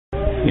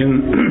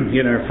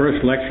In our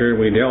first lecture,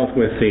 we dealt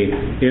with the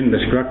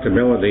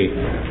indestructibility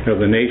of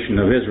the nation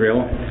of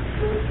Israel.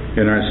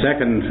 In our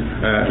second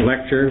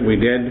lecture, we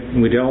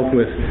dealt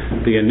with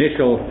the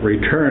initial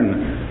return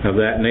of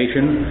that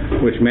nation,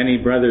 which many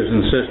brothers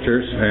and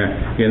sisters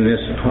in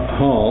this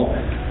hall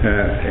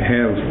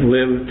have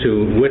lived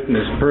to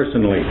witness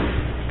personally.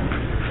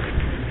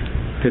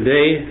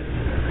 Today,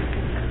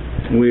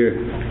 we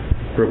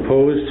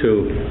propose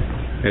to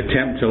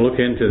attempt to look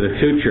into the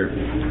future.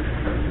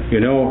 You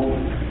know,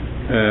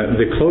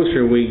 the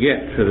closer we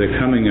get to the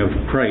coming of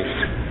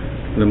Christ,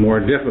 the more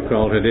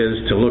difficult it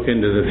is to look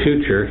into the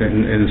future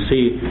and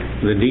see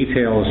the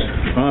details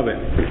of it.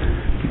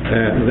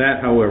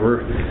 That,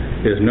 however,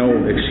 is no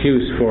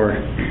excuse for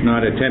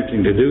not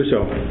attempting to do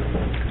so.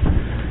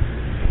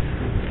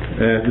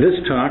 This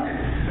talk,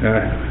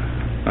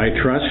 I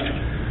trust,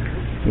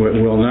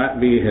 will not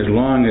be as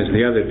long as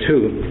the other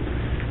two,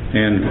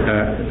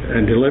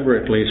 and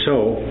deliberately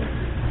so,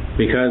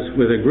 because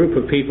with a group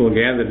of people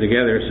gathered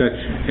together such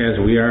as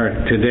we are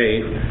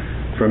today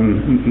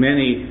from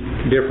many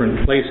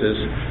different places,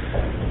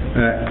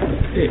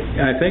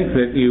 I think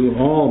that you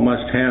all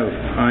must have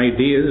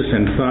ideas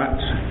and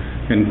thoughts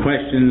and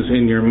questions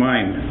in your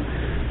mind.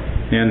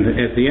 And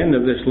at the end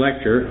of this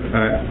lecture,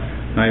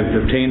 I've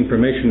obtained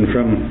permission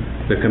from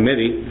the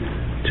committee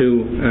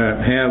to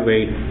have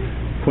a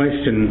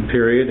question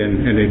period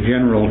and a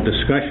general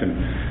discussion.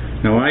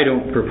 Now, I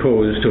don't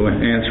propose to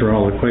answer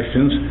all the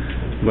questions,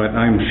 but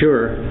I'm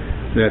sure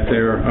that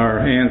there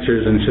are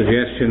answers and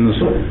suggestions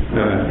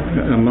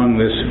among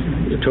this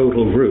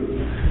total group.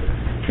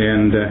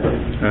 And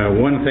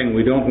one thing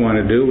we don't want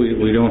to do,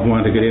 we don't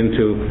want to get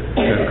into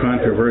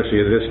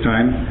controversy at this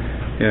time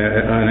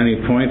on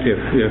any point.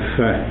 If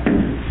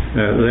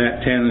that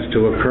tends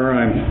to occur,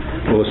 I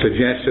will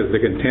suggest that the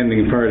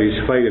contending parties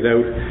fight it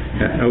out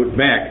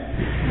back.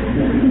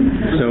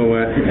 So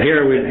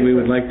here we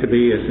would like to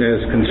be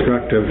as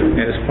constructive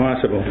as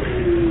possible.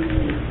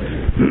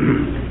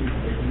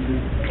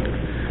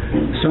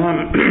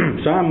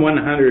 Psalm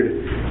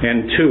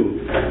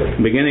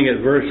 102, beginning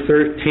at verse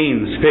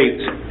 13,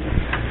 states,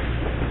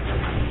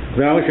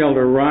 "Thou shalt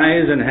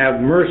arise and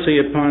have mercy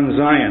upon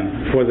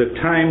Zion, for the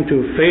time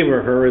to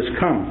favor her is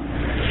come.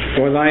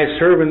 For thy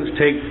servants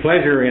take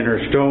pleasure in her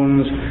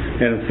stones,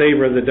 and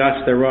favor the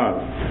dust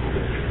thereof.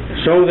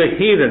 So the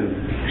heathen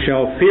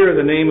shall fear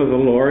the name of the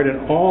Lord,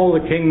 and all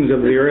the kings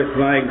of the earth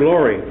thy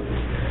glory.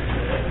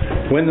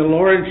 When the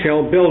Lord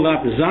shall build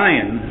up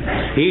Zion,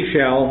 he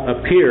shall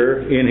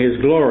appear in his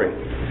glory."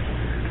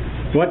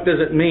 What does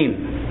it mean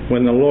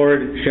when the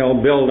Lord shall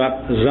build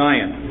up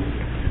Zion?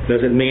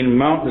 Does it mean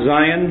Mount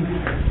Zion?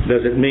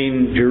 Does it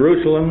mean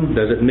Jerusalem?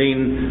 Does it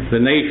mean the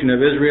nation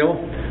of Israel?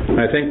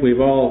 I think we've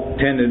all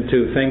tended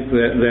to think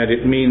that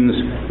it means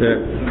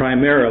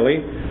primarily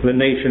the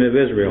nation of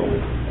Israel.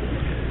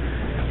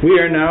 We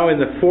are now in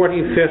the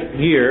 45th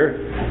year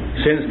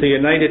since the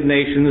United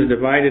Nations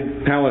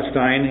divided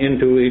Palestine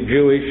into a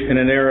Jewish and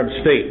an Arab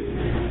state.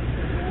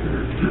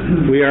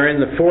 We are in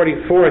the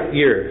 44th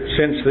year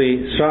since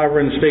the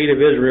sovereign state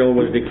of Israel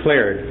was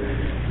declared,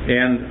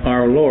 and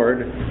our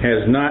Lord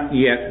has not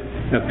yet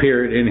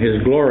appeared in his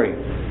glory.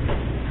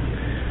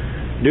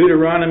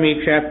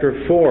 Deuteronomy chapter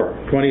 4,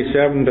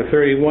 27 to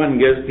 31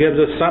 gives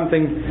us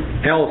something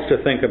else to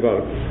think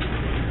about.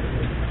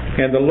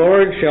 "And the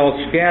Lord shall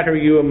scatter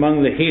you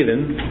among the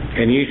heathen,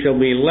 and ye shall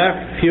be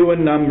left few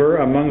in number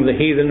among the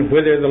heathen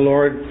whither the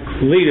Lord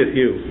leadeth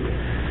you.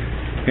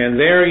 And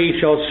there ye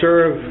shall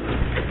serve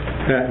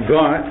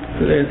God,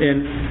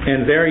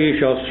 and there ye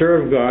shall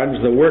serve gods,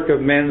 the work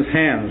of men's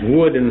hands,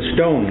 wood and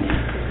stone,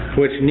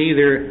 which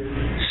neither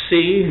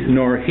see,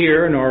 nor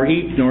hear, nor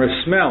eat, nor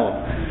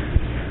smell.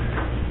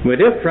 But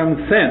if from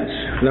thence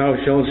thou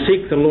shalt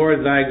seek the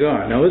Lord thy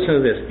God." Now listen to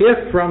this.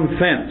 "If from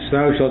thence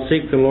thou shalt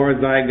seek the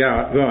Lord thy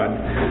God,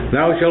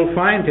 thou shalt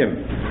find him,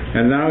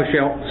 and thou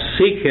shalt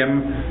seek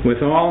him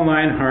with all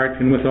thine heart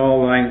and with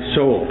all thine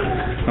soul."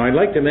 Now I'd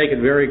like to make it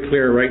very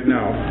clear right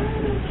now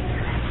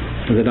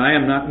that I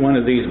am not one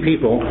of these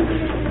people,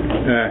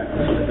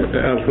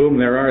 of whom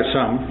there are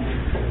some,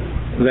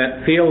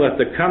 that feel that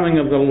the coming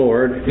of the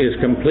Lord is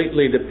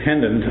completely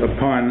dependent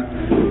upon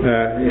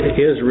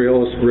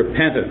Israel's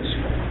repentance.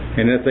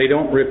 And if they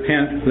don't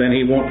repent, then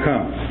he won't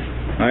come.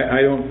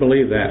 I don't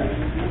believe that.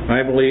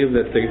 I believe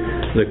that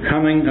the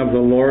coming of the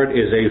Lord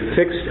is a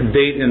fixed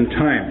date and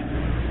time.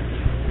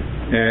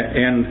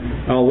 And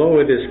although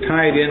it is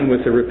tied in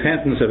with the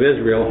repentance of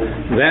Israel,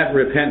 that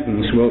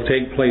repentance will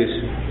take place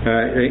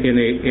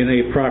in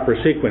a proper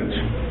sequence.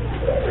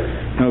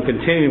 Now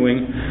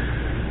continuing,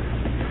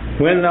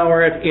 "When thou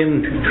art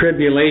in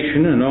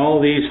tribulation, and all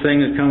these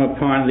things come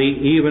upon thee,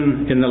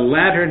 even in the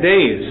latter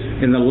days,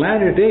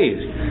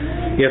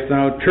 if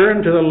thou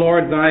turn to the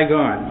Lord thy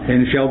God,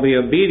 and shall be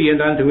obedient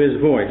unto his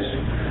voice,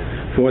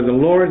 for the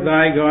Lord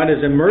thy God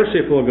is a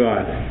merciful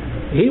God.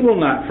 He will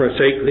not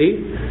forsake thee,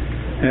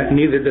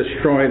 neither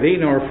destroy thee,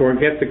 nor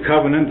forget the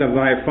covenant of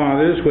thy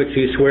fathers, which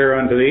he sware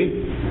unto thee."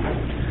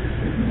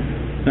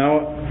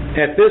 Now,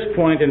 at this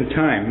point in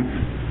time,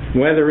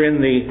 whether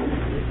in the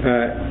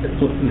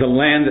the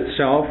land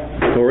itself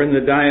or in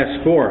the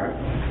diaspora.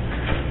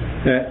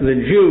 The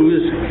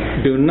Jews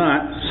do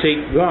not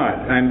seek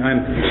God.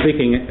 I'm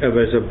speaking of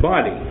as a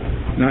body,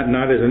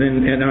 not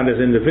as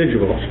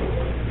individuals.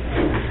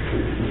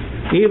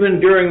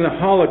 Even during the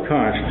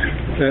Holocaust,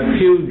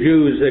 few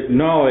Jews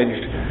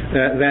acknowledged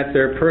that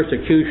their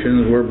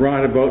persecutions were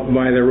brought about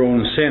by their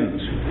own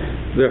sins.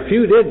 The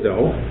few did,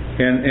 though,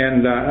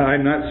 and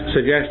I'm not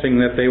suggesting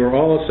that they were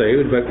all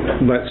saved,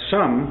 but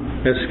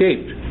some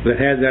escaped that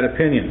had that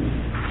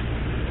opinion.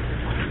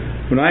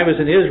 When I was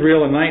in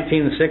Israel in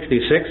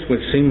 1966,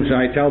 which seems,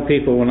 I tell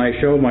people when I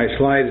show my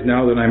slides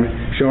now that I'm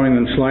showing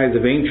them slides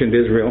of ancient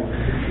Israel,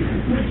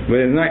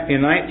 but in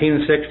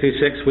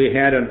 1966 we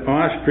had an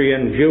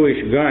Austrian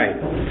Jewish guide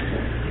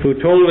who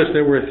told us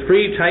there were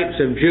three types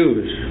of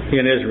Jews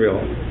in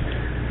Israel.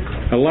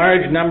 A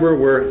large number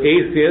were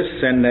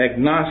atheists and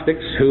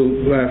agnostics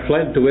who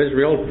fled to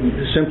Israel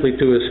simply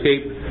to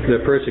escape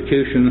the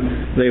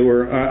persecution they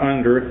were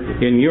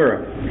under in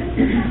Europe.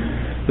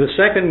 The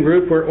second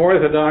group were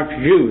Orthodox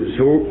Jews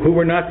who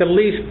were not the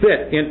least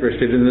bit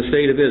interested in the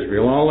state of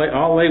Israel.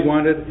 All they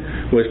wanted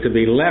was to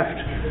be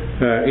left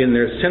in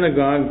their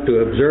synagogue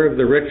to observe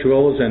the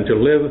rituals and to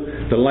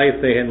live the life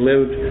they had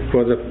lived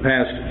for the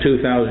past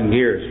 2,000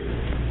 years.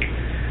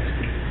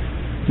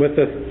 But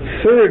the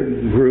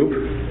third group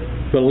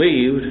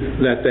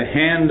believed that the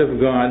hand of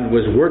God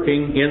was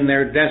working in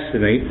their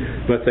destiny,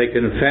 but they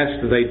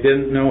confessed they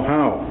didn't know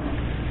how.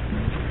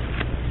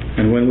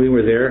 And when we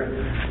were there,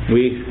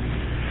 we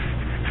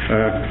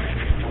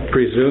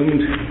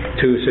presumed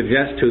to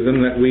suggest to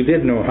them that we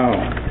did know how.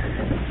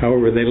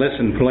 However, they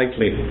listened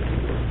politely.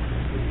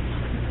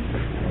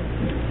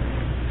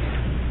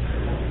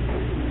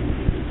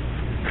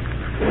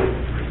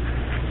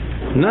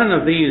 None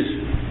of these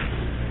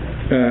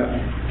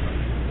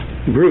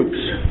groups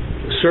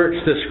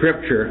searched the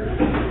Scripture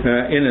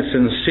in a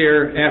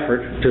sincere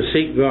effort to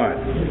seek God.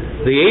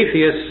 The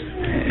atheists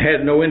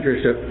had no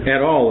interest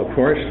at all, of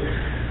course.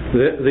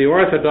 The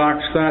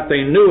Orthodox thought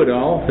they knew it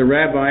all. The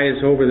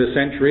rabbis over the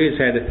centuries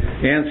had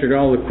answered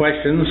all the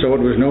questions, so it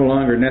was no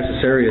longer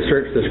necessary to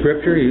search the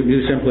Scripture.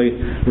 You simply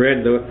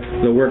read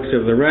the works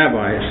of the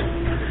rabbis.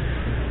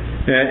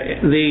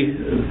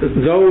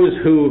 Those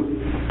who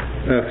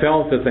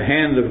felt that the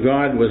hand of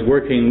God was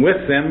working with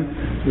them,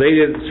 they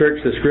didn't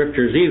search the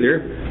Scriptures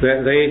either.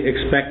 That they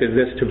expected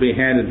this to be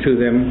handed to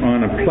them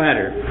on a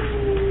platter.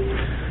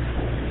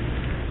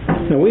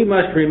 Now we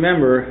must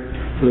remember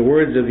the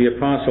words of the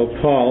Apostle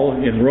Paul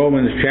in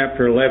Romans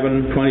chapter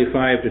 11,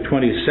 25 to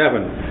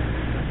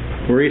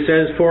 27, where he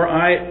says, "For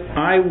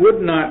I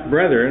would not,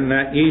 brethren,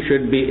 that ye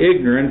should be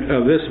ignorant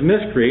of this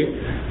mystery,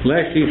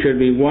 lest ye should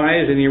be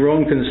wise in your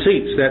own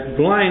conceits, that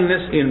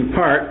blindness in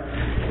part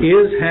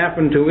is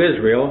happened to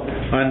Israel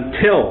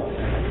until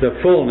the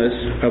fullness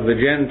of the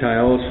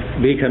Gentiles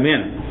be come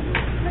in.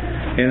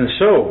 And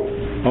so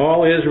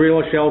all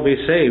Israel shall be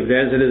saved,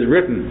 as it is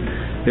written,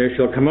 there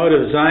shall come out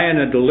of Zion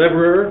a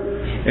deliverer,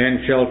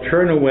 and shall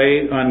turn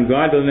away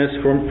ungodliness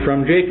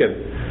from Jacob.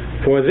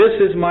 For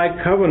this is my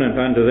covenant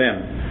unto them,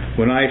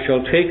 when I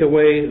shall take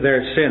away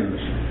their sins."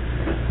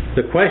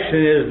 The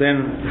question is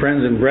then,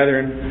 friends and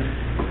brethren,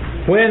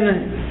 when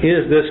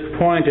is this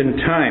point in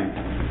time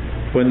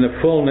when the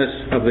fullness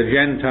of the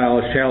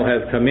Gentiles shall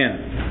have come in?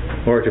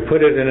 Or to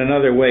put it in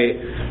another way,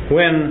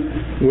 when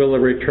will the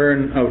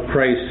return of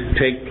Christ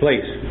take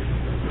place?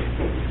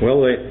 Well,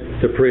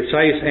 the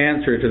precise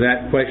answer to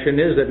that question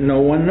is that no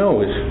one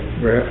knows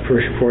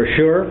for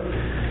sure.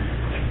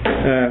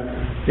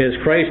 As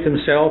Christ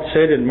himself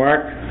said in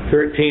Mark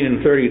 13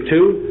 and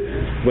 32,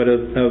 "But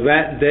of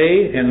that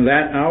day and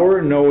that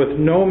hour knoweth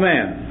no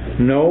man,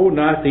 no,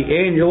 not the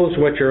angels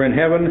which are in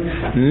heaven,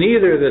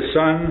 neither the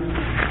Son,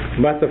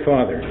 but the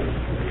Father."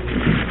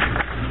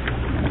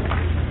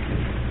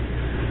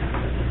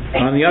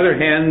 On the other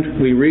hand,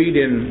 we read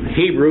in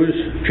Hebrews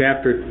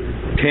chapter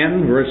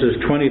 10, verses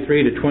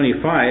 23 to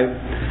 25,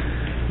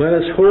 "Let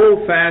us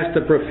hold fast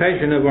the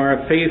profession of our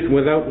faith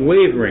without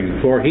wavering,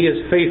 for he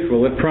is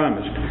faithful that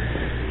promised.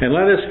 And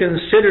let us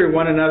consider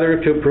one another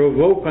to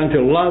provoke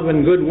unto love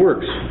and good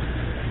works,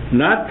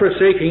 not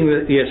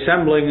forsaking the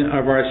assembling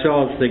of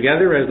ourselves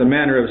together, as the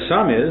manner of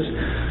some is,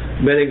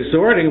 but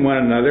exhorting one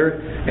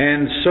another,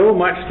 and so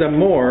much the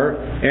more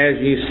as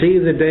ye see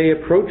the day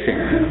approaching."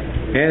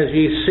 As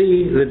ye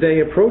see the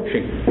day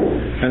approaching.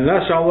 And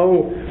thus,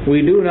 although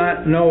we do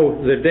not know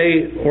the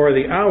day or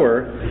the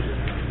hour,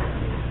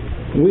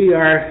 we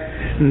are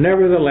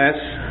nevertheless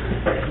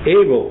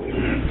able,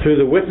 through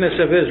the witness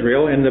of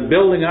Israel in the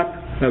building up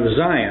of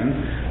Zion,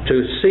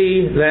 to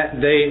see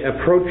that day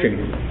approaching.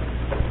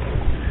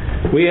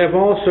 We have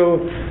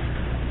also,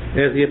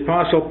 as the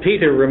Apostle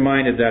Peter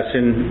reminded us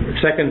in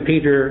 2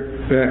 Peter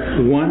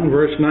 1,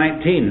 verse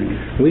 19,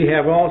 "We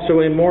have also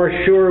a more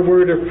sure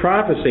word of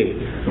prophecy,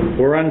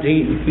 whereunto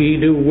ye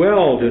do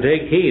well to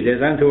take heed,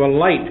 as unto a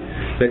light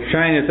that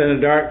shineth in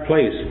a dark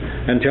place,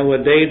 until the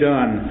day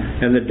dawn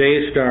and the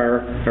day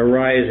star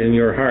arise in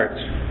your hearts."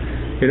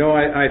 You know,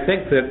 I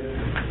think that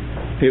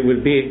it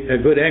would be a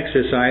good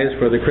exercise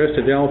for the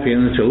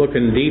Christadelphians to look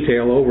in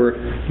detail over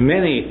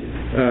many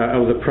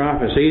of the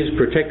prophecies,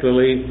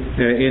 particularly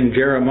in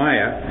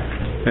Jeremiah.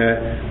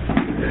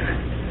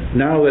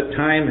 Now that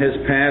time has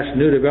passed,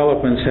 new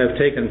developments have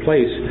taken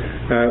place.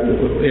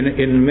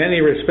 In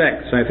many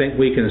respects, I think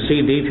we can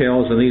see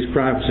details in these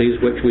prophecies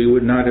which we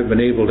would not have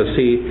been able to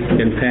see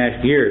in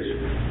past years.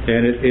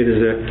 And it is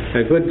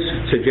a good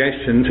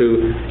suggestion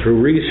to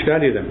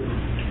restudy them.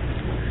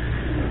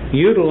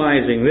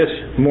 Utilizing this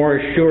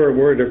more sure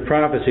word of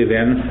prophecy,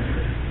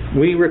 then,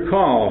 we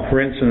recall,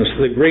 for instance,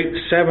 the great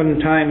 7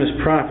 times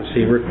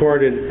prophecy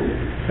recorded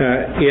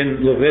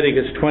in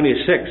Leviticus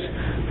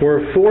 26,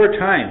 where 4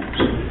 times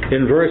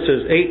in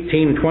verses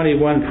 18,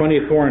 21,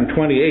 24, and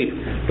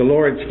 28, the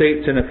Lord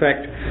states in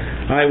effect,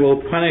 I will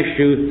punish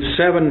you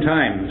 7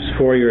 times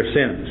for your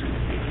sins.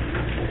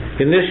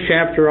 In this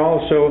chapter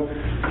also,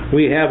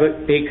 we have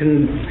a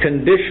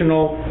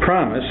conditional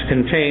promise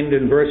contained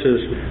in verses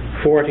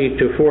 40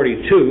 to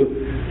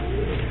 42.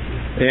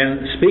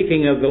 And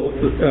speaking of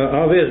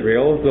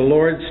Israel, the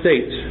Lord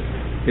states,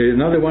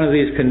 another one of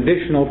these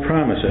conditional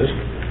promises,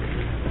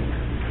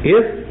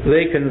 if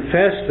they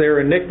confess their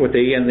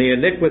iniquity and the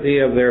iniquity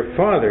of their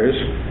fathers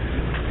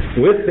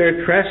with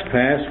their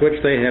trespass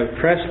which they have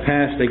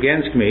trespassed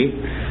against me,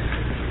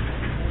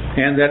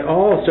 and that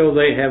also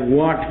they have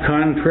walked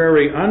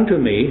contrary unto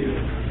me,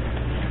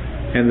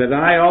 and that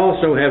I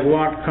also have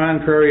walked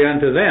contrary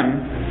unto them.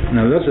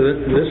 Now this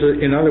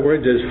is in other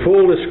words, is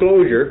full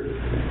disclosure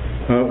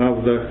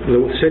of the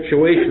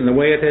situation, the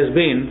way it has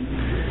been,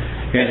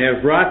 and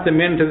have brought them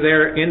into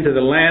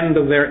the land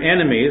of their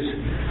enemies.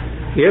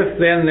 If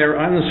then their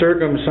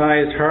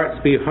uncircumcised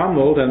hearts be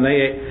humbled, and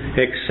they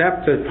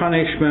accept the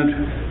punishment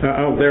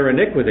of their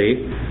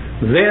iniquity,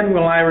 then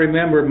will I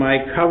remember my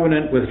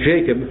covenant with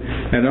Jacob,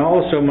 and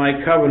also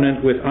my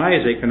covenant with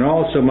Isaac, and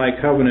also my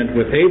covenant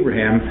with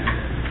Abraham,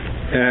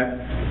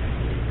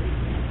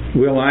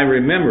 will I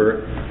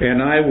remember,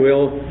 and I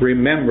will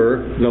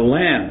remember the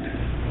land.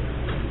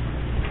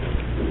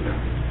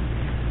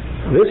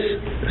 This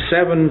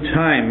 7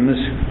 times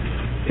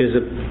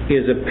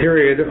is a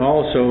period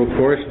also, of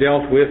course,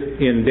 dealt with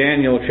in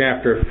Daniel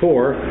chapter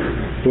 4,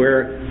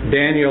 where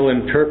Daniel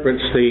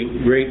interprets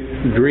the great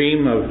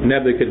dream of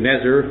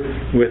Nebuchadnezzar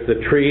with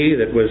the tree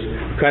that was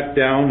cut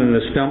down and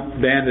the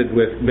stump banded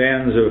with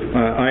bands of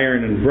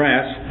iron and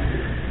brass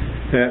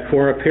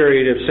for a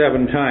period of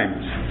 7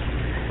 times.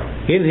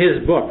 In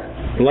his book,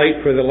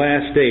 Light for the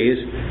Last Days,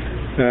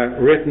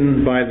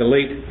 written by the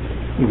late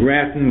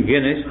Grattan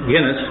Guinness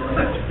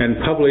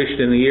and published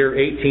in the year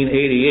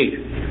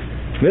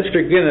 1888,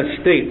 Mr. Guinness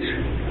states,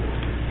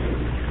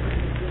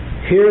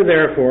 here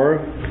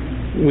therefore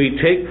we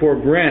take for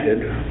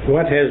granted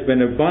what has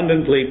been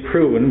abundantly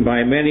proven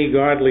by many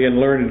godly and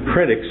learned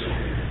critics,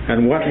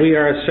 and what we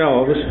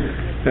ourselves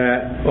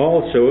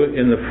also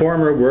in the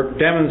former work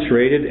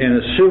demonstrated, and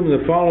assume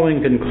the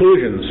following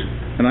conclusions.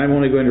 And I'm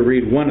only going to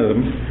read one of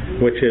them,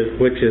 which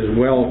is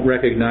well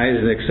recognized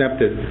and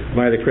accepted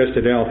by the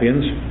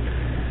Christadelphians.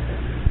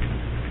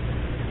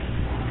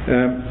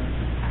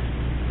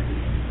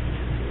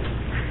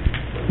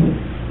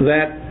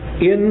 That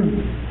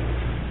in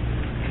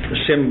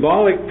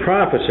symbolic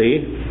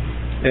prophecy,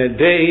 a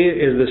day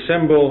is the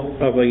symbol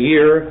of a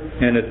year,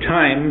 and a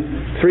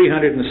time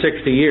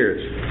 360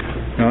 years.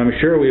 Now I'm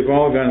sure we've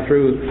all gone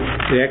through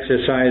the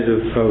exercise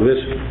of this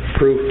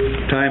proof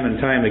time and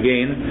time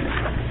again,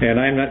 and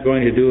I'm not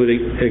going to do it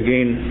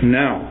again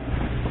now.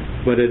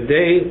 But a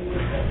day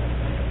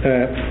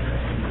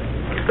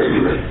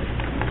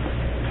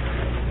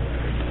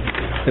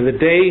the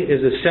day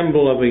is a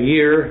symbol of a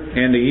year,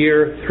 and a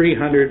year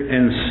 300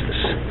 and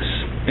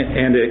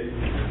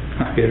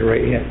I'll get it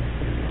right here.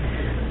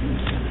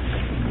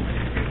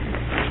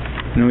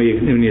 You know,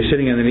 when you're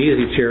sitting in an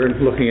easy chair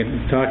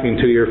talking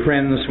to your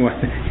friends,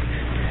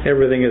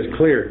 everything is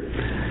clear.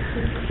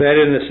 That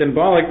in the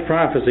symbolic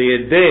prophecy,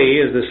 a day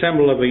is the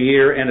symbol of a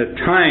year, and a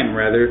time,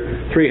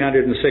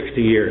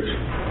 360 years.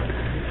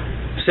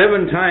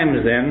 7 times,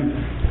 then,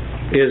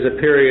 is a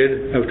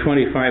period of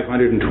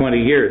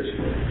 2,520 years,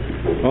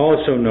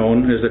 also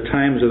known as the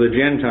times of the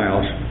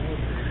Gentiles.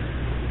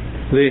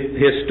 The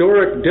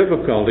historic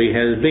difficulty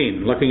has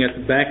been, looking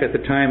back at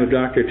the time of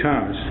Dr.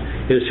 Thomas,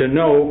 is to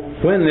know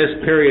when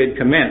this period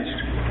commenced.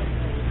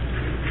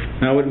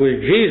 Now it was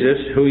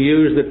Jesus who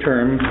used the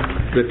term,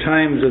 the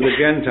times of the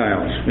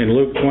Gentiles, in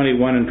Luke 21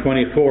 and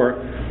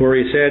 24, where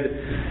he said,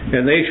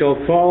 and they shall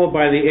fall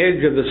by the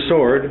edge of the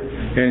sword,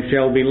 and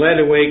shall be led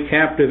away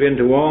captive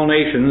into all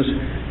nations,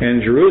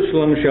 and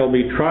Jerusalem shall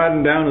be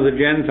trodden down of the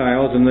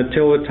Gentiles, and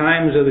until the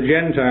times of the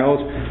Gentiles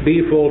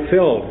be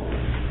fulfilled.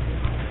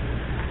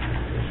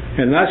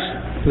 And thus,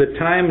 the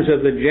times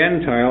of the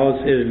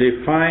Gentiles is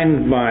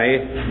defined by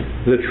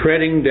the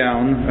treading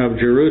down of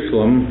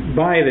Jerusalem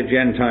by the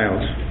Gentiles.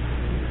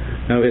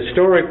 Now,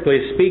 historically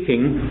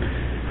speaking,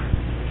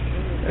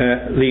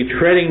 the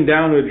treading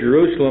down of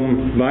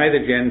Jerusalem by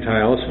the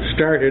Gentiles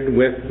started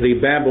with the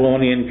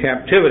Babylonian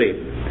captivity.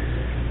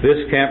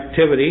 This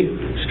captivity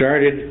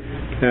started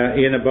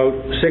in about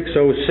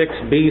 606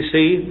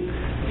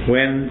 BC,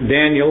 when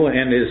Daniel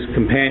and his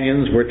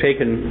companions were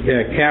taken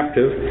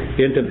captive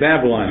into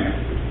Babylon.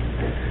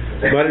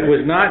 But it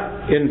was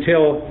not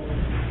until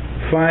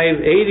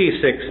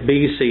 586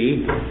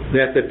 BC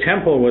that the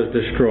temple was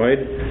destroyed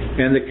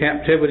and the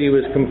captivity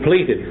was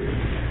completed.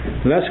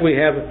 Thus we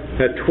have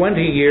a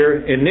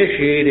 20-year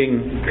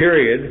initiating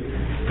period,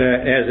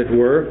 as it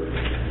were,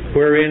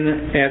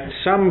 wherein at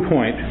some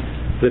point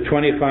the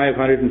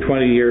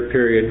 2,520-year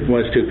period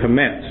was to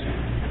commence.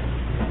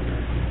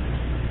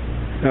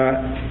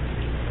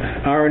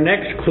 Our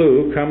next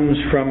clue comes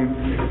from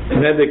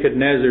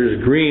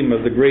Nebuchadnezzar's dream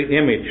of the great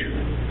image.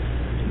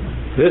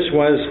 This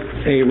was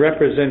a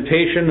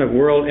representation of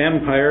world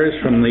empires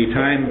from the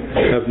time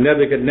of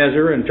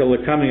Nebuchadnezzar until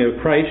the coming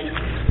of Christ.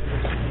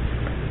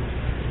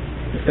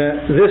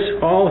 This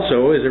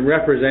also is a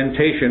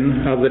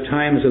representation of the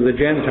times of the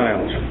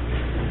Gentiles.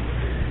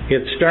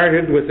 It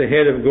started with the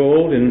head of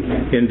gold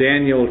in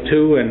Daniel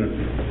 2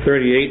 and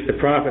 38. The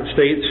prophet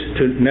states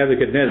to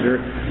Nebuchadnezzar,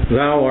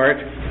 "Thou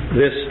art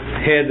this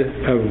head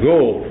of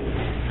gold."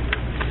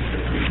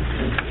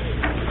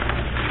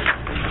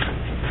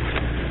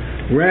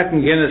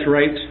 Grattan Guinness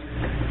writes,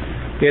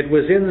 "It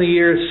was in the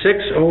year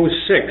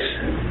 606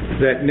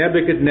 that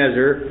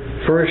Nebuchadnezzar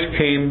first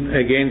came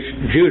against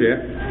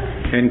Judah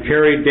and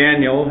carried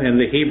Daniel and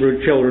the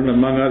Hebrew children,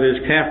 among others,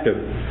 captive.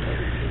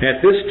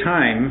 At this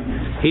time,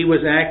 he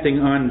was acting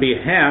on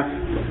behalf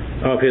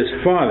of his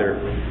father,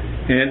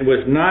 and it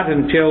was not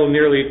until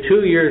nearly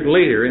 2 years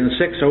later, in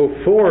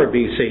 604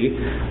 BC,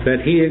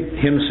 that he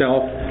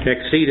himself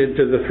acceded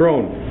to the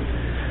throne.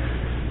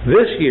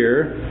 This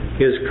year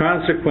is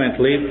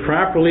consequently,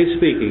 properly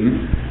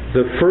speaking,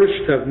 the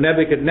first of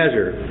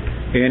Nebuchadnezzar,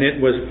 and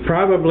it was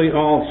probably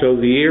also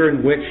the year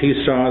in which he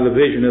saw the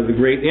vision of the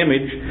great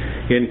image,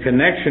 in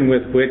connection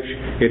with which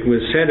it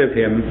was said of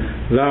him,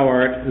 'Thou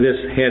art this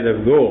head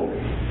of gold.'"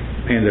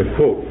 End of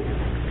quote.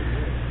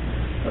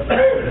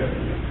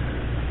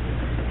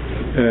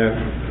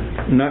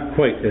 Not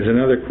quite. There's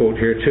another quote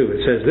here too.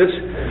 It says,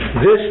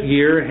 This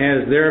year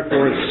has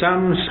therefore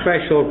some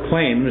special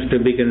claims to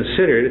be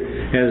considered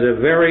as a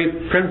very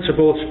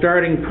principal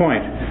starting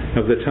point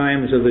of the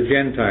times of the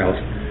Gentiles."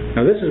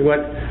 Now this is what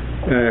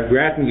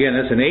Grattan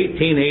Guinness in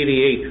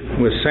 1888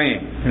 was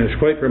saying, and it's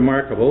quite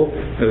remarkable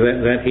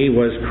that he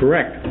was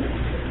correct.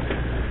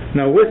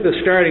 Now, with the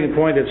starting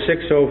point of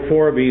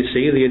 604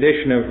 BC, the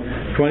addition of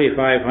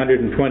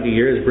 2,520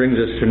 years brings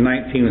us to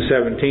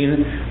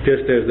 1917,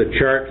 just as the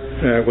chart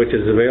which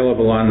is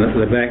available on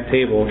the back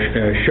table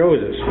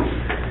shows us.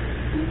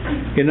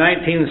 In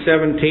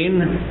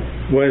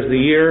 1917 was the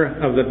year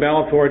of the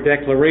Balfour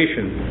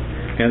Declaration,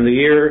 and the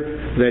year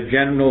that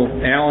General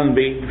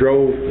Allenby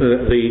drove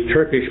the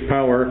Turkish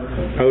power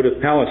out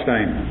of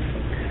Palestine.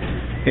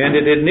 And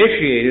it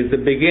initiated the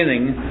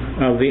beginning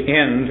of the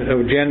end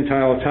of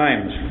Gentile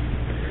times.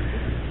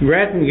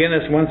 Grattan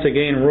Guinness once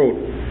again wrote,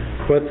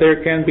 "But there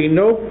can be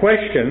no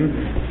question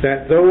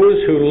that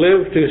those who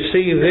live to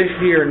see this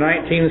year,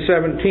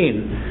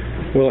 1917,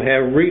 will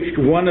have reached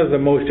one of the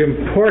most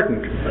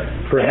important,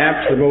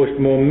 perhaps the most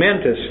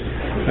momentous,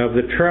 of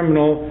the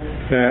terminal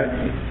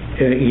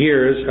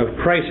years of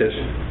crisis.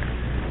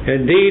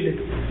 Indeed,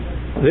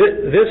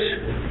 this,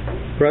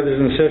 brothers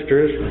and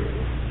sisters,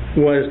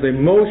 was the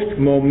most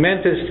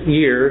momentous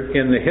year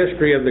in the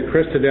history of the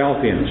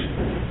Christadelphians."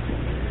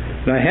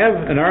 And I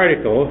have an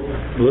article,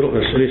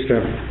 at least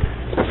a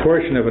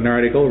portion of an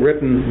article,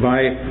 written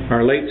by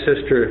our late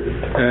sister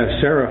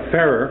Sarah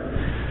Farrer.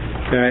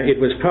 It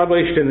was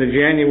published in the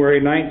January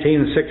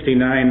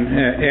 1969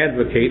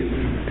 Advocate,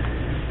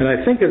 and I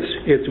think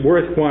it's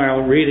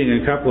worthwhile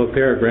reading a couple of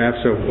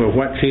paragraphs of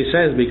what she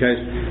says, because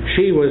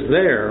she was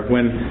there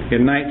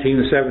in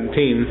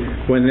 1917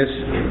 when this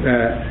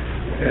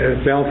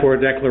Balfour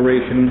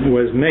Declaration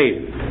was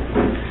made.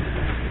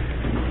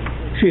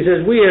 She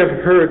says, "We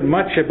have heard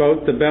much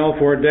about the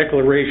Balfour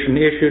Declaration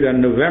issued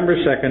on November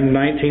 2nd,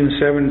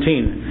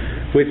 1917,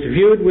 which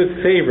viewed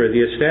with favor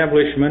the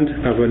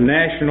establishment of a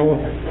national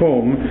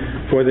home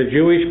for the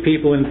Jewish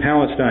people in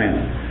Palestine.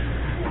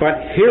 But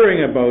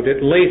hearing about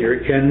it later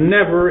can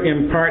never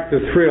impart the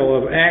thrill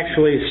of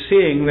actually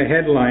seeing the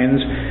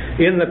headlines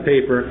in the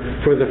paper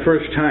for the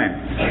first time.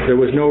 There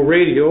was no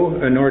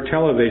radio nor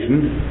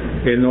television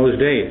in those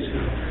days.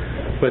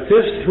 But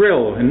this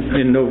thrill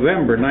in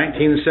November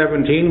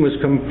 1917 was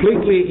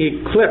completely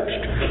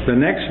eclipsed the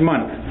next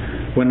month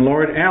when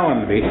Lord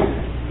Allenby,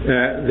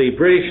 the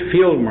British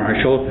Field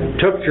Marshal,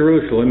 took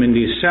Jerusalem in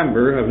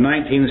December of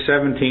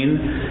 1917,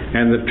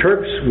 and the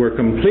Turks were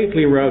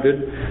completely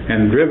routed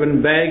and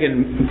driven bag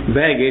and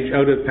baggage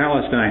out of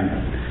Palestine.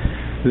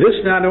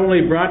 This not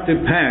only brought to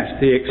pass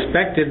the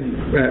expected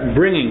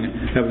bringing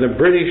of the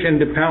British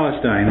into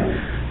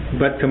Palestine,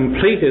 but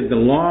completed the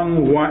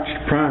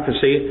long-watched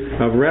prophecy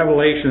of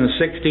Revelation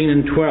 16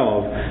 and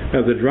 12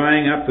 of the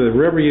drying up of the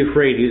river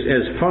Euphrates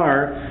as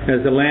far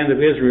as the land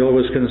of Israel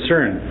was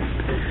concerned.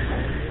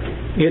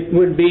 It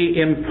would be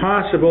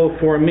impossible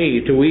for me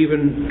to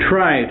even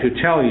try to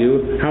tell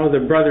you how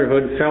the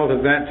Brotherhood felt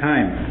at that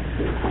time.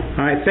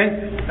 I think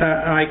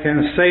I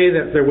can say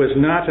that there was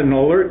not an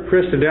alert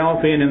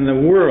Christadelphian in the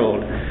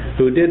world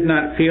who did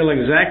not feel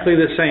exactly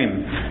the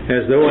same,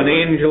 as though an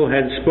angel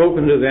had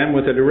spoken to them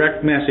with a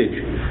direct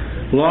message.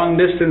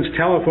 Long-distance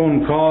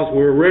telephone calls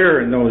were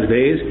rare in those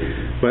days,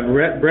 but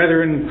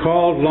brethren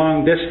called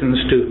long distance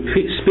to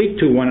speak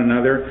to one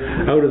another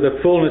out of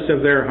the fullness of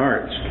their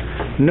hearts.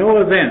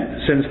 No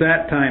event since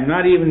that time,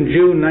 not even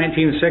June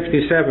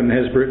 1967,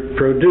 has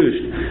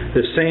produced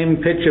the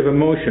same pitch of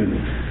emotion.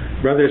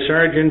 Brother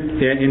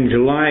Sargent, in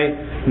July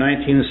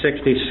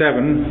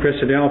 1967,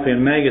 Christadelphian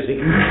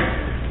magazine,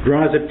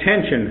 draws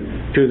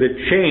attention to the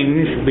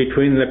change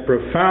between the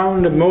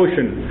profound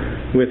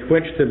emotion with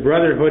which the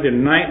Brotherhood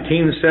in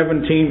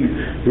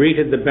 1917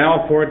 greeted the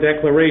Balfour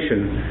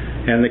Declaration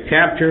and the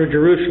capture of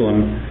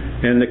Jerusalem,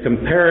 and the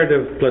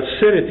comparative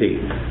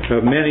placidity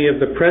of many of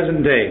the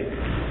present day.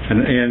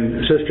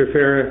 And Sister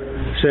Farah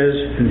says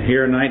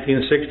here in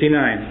 1969,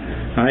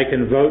 I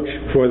can vouch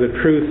for the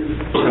truth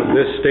of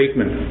this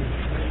statement.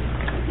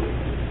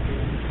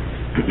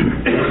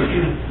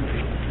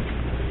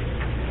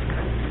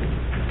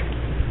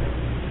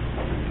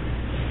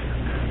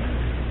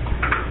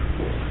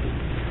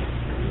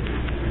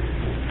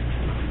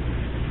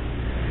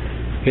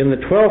 In the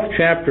 12th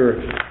chapter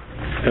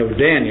of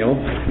Daniel,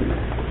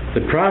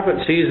 the prophet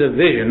sees a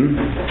vision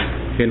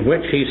in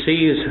which he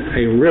sees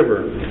a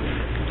river.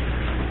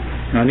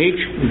 On each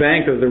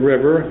bank of the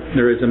river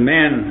there is a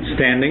man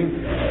standing,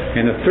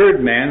 and a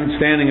third man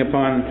standing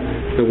upon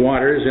the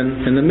waters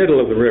in the middle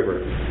of the river.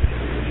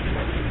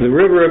 The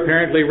river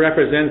apparently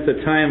represents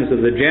the times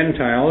of the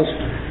Gentiles,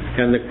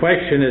 and the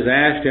question is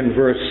asked in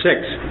verse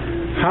 6,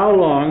 how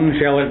long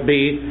shall it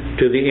be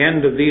to the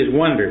end of these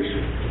wonders?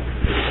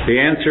 The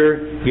answer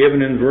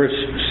given in verse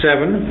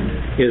 7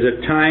 is a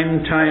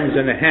time times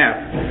and a half,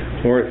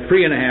 or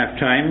 3.5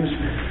 times,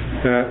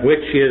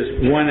 which is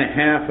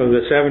 1/2 of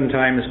the 7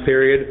 times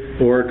period,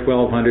 or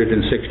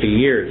 1260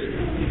 years.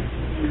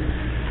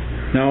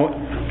 Now,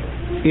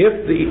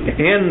 if the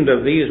end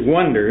of these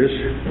wonders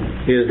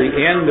is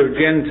the end of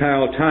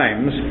Gentile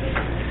times,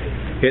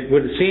 it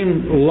would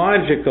seem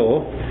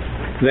logical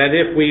that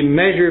if we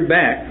measure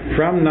back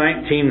from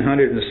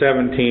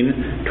 1917,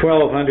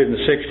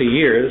 1260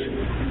 years,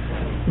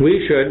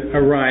 we should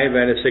arrive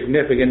at a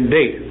significant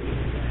date,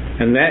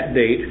 and that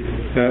date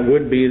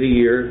would be the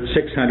year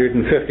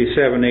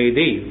 657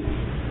 A.D.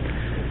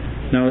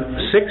 Now,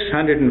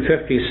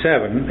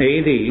 657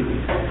 A.D.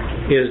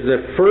 is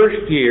the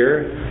first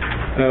year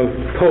of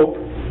Pope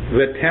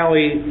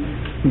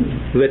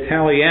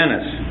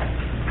Vitalianus.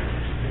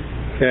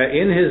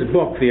 In his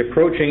book, The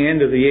Approaching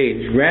End of the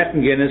Age,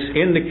 Grattan Guinness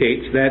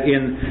indicates that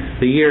in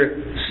the year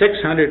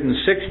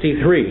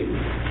 663,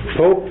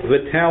 Pope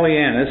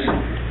Vitalianus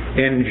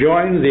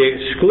enjoined the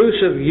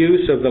exclusive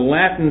use of the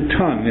Latin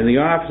tongue in the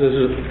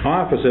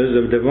offices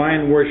of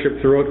divine worship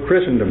throughout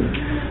Christendom,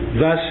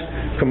 thus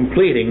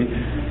completing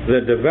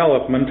the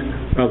development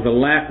of the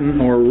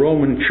Latin or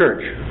Roman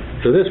Church.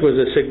 So this was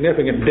a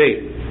significant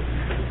date.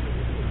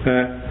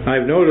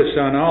 I've noticed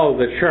on all of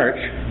the charts,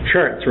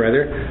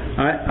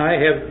 I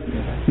have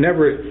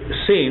never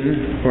seen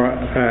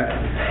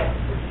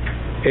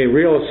a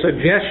real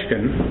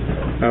suggestion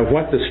of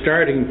what the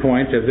starting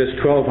point of this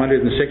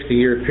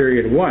 1260-year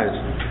period was.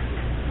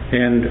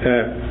 And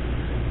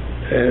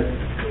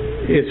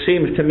it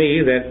seems to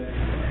me that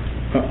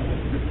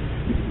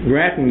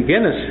Grattan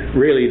Guinness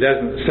really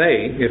doesn't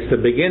say it's the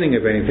beginning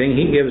of anything.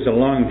 He gives a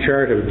long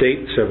chart of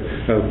dates of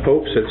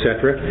popes,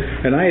 etc.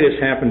 And I just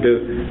happened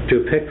to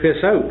pick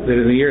this out, that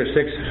in the year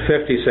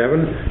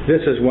 657,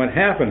 this is what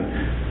happened.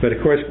 But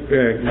of course,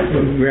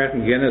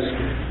 Grattan Guinness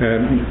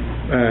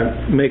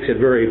makes it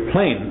very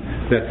plain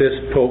that this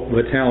Pope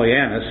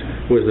Vitalianus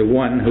was the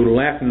one who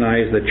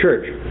Latinized the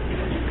church.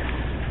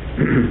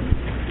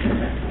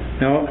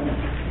 Now,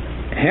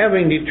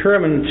 having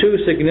determined 2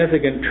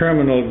 significant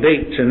terminal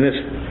dates in this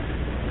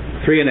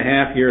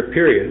 3.5-year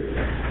period,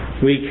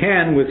 we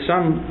can, with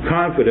some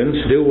confidence,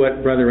 do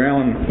what Brother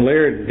Alan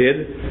Laird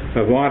did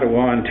of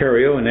Ottawa,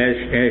 Ontario, and as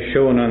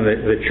shown on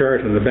the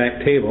chart on the back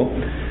table,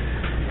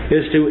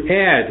 is to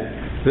add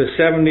the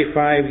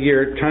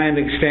 75-year time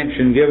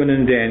extension given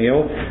in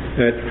Daniel,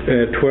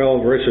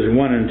 12 verses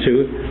 1 and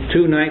 2,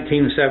 to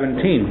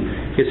 1917.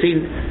 You see,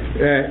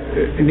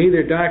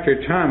 neither Dr.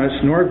 Thomas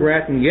nor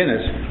Grattan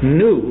Guinness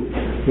knew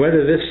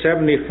whether this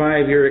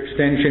 75-year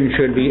extension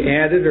should be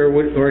added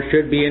or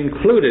should be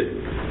included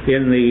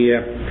in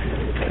the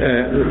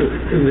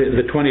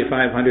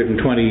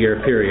 2,520-year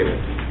period.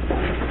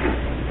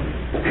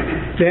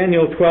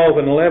 Daniel 12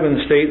 and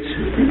 11 states,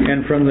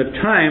 and from the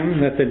time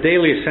that the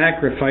daily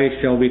sacrifice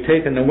shall be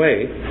taken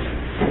away,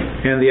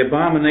 and the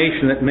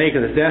abomination that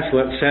maketh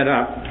desolate set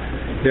up,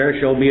 there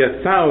shall be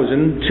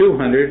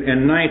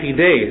 1,290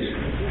 days.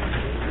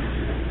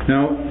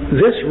 Now,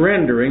 this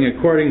rendering,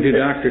 according to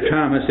Dr.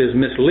 Thomas, is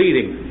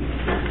misleading,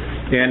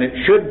 and it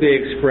should be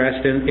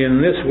expressed in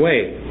this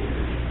way.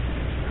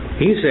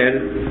 He said,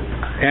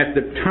 at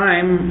the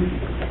time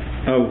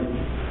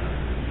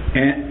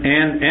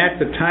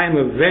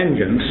of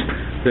vengeance,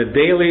 the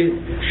daily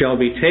shall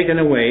be taken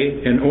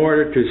away in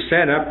order to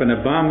set up an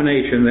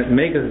abomination that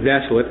maketh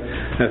desolate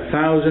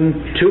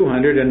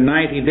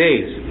 1,290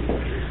 days.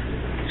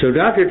 So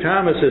Dr.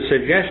 Thomas is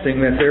suggesting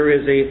that there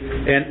is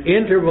an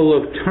interval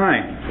of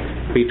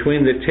time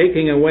between the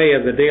taking away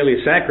of the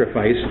daily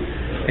sacrifice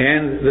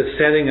and the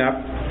setting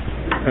up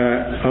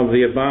of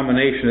the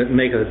abomination that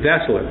maketh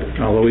desolate,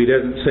 although he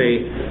doesn't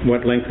say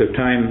what length of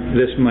time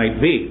this might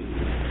be.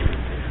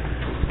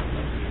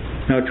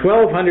 Now,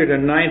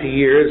 1,290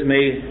 years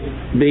may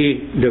be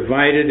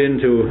divided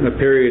into a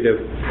period of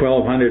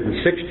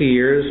 1,260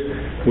 years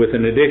with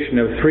an addition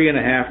of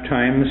 3.5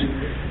 times,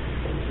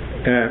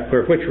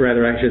 or which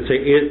rather I should say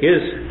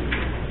is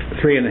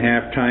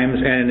 3.5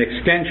 times, and an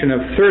extension of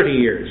 30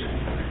 years.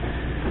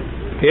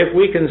 If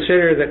we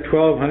consider that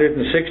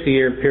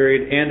 1,260-year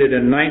period ended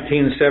in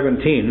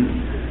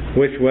 1917,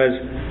 which was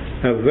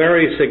a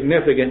very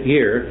significant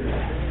year,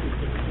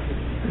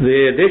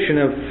 the addition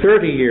of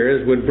 30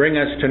 years would bring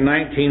us to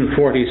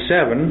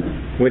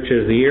 1947, which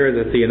is the year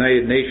that the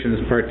United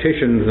Nations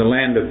partitioned the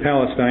land of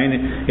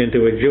Palestine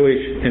into a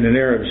Jewish and an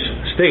Arab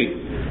state,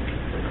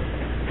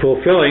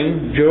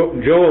 fulfilling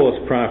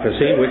Joel's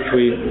prophecy, which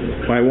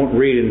I won't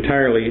read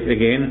entirely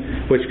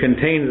again, which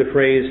contained the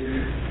phrase,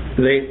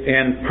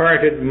 "and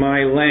parted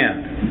my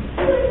land."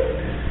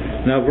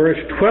 Now verse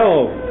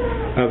 12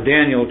 of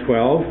Daniel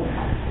 12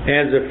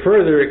 adds a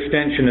further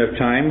extension of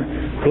time.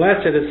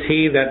 "Blessed is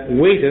he that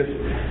waiteth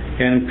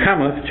and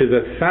cometh to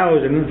the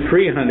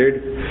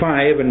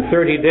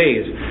 1,330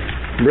 days,"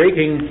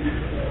 breaking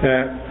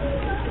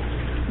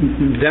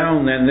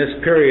down then this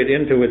period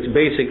into its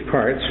basic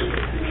parts.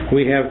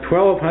 We have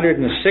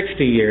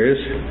 1,260 years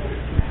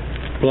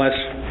plus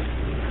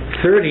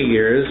 30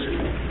 years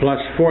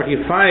plus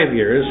 45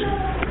 years,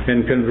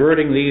 and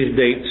converting these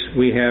dates,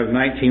 we have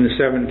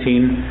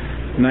 1917,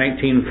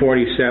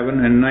 1947,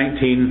 and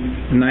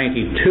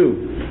 1992,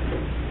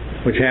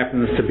 which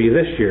happens to be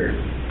this year.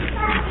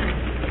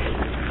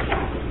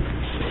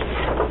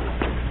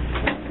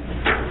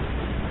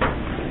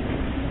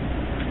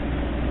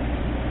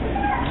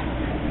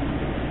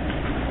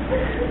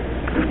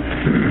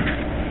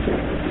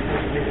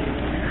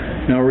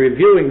 Now,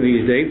 reviewing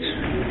these dates,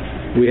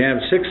 we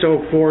have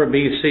 604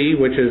 BC,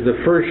 which is the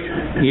first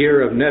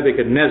year of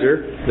Nebuchadnezzar,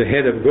 the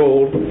head of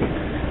gold.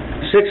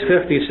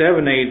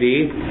 657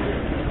 AD,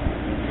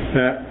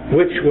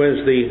 which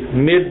was the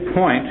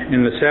midpoint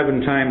in the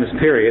 7 times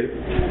period.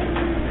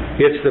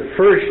 It's the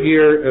first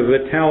year of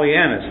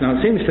Vitalianus. Now,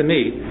 it seems to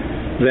me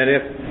that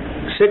if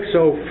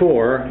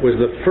 604 was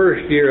the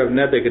first year of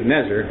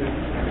Nebuchadnezzar,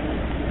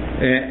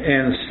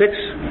 and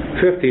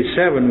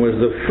 657 was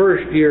the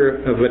first year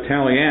of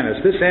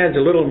Vitalianus, this adds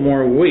a little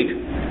more weight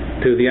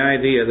to the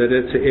idea that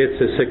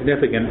it's a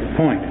significant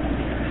point.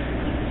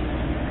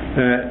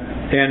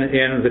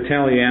 And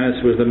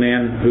Vitalianus was the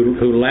man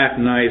who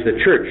Latinized the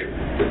church.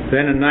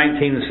 Then in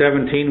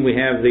 1917 we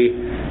have the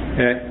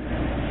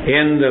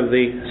end of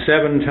the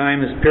 7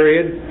 times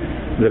period,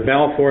 the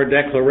Balfour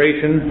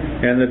Declaration,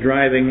 and the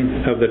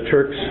driving of the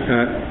Turks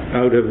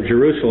out of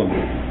Jerusalem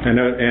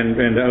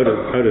and out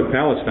of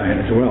Palestine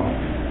as well.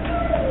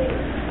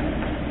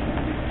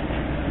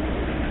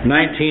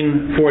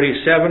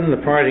 1947, the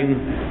parting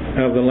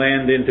of the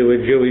land into a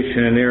Jewish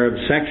and an Arab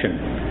section.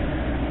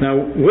 Now,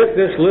 with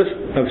this list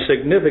of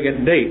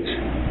significant dates,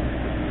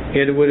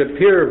 it would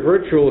appear a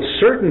virtual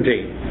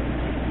certainty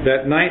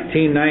that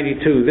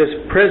 1992, this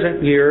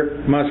present year,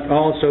 must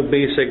also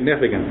be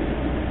significant.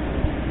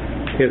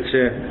 It's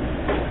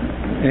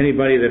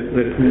anybody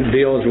that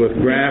deals with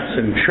graphs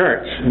and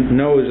charts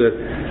knows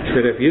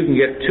that if you can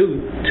get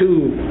two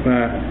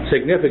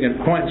significant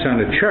points on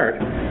a chart,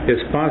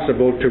 it's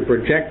possible to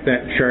project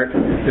that chart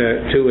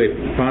to a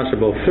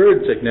possible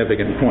third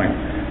significant point.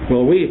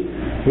 Well, we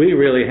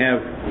really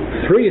have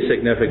 3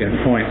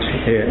 significant points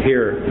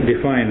here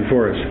defined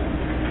for us.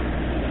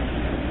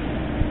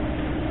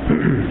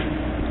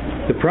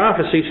 The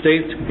prophecy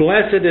states,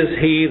 "Blessed is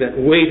he that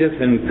waiteth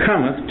and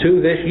cometh to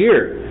this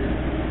year."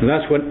 And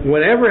that's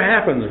whatever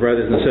happens,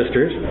 brothers and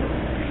sisters,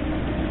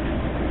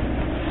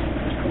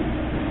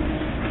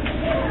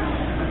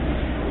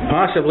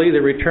 possibly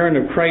the return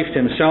of Christ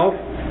himself,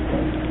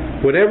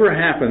 whatever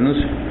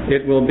happens,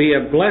 it will be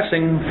a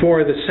blessing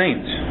for the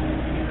saints.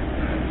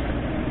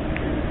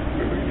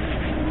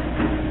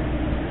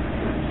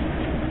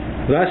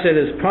 Thus it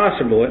is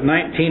possible that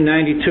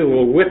 1992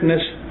 will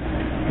witness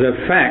the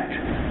fact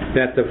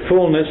that the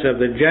fullness of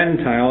the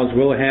Gentiles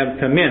will have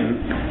come in,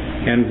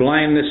 and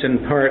blindness in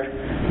part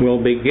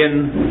of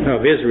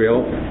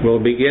Israel will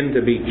begin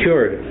to be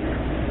cured.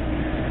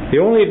 The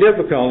only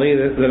difficulty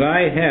that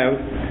I have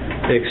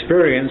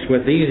experienced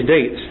with these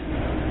dates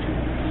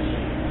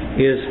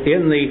is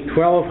in the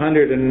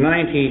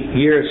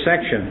 1290-year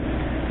section.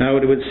 Now,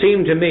 it would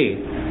seem to me,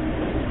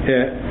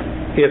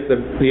 if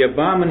the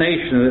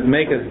abomination that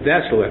maketh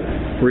desolate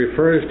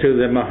refers to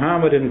the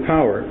Mohammedan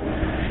power,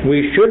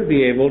 we should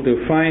be able to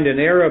find an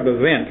Arab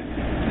event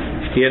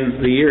in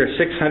the year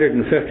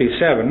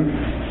 657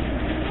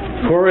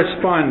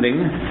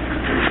 corresponding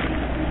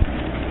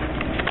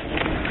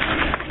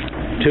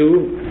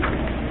to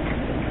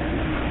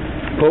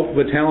Pope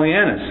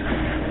Vitalianus.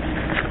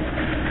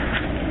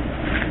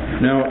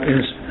 Now,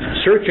 in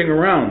searching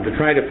around to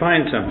try to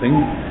find something,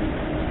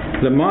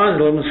 the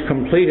Muslims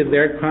completed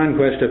their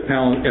conquest of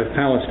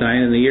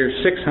Palestine in the year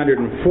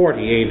 640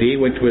 AD,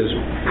 which was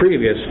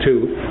previous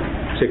to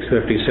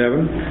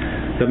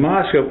 657. The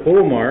Mosque of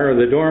Omar, or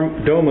the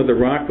Dome of the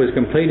Rock, was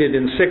completed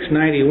in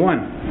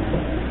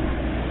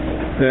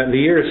 691.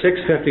 The year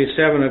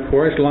 657, of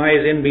course,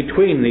 lies in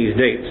between these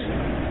dates.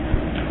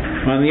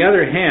 On the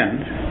other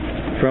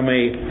hand, from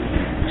a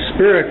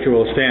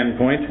spiritual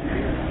standpoint,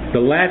 the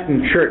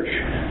Latin Church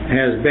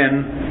has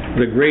been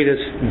the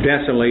greatest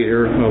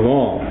desolator of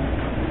all.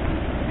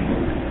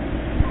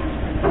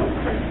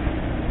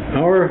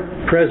 Our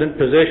present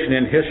position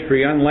in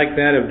history, unlike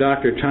that of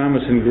Dr.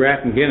 Thomas and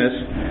Grattan Guinness,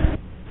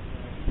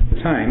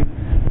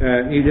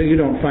 you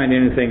don't find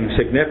anything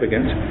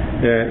significant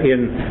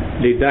in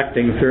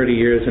deducting 30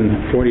 years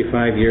and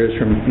 45 years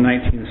from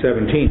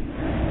 1917.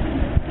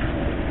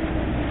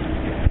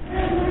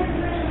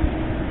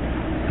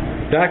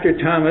 Dr.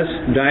 Thomas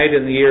died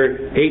in the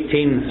year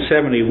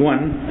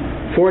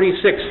 1871,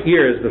 46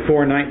 years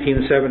before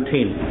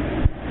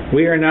 1917.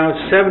 We are now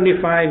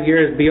 75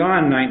 years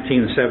beyond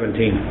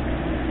 1917.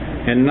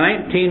 And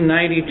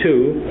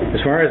 1992,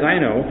 as far as I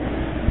know,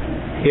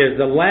 is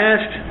the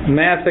last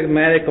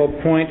mathematical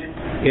point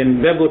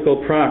in biblical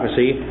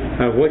prophecy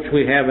of which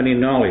we have any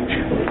knowledge.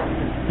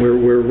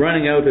 We're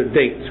running out of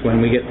dates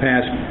when we get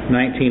past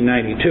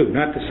 1992.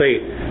 Not to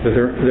say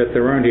that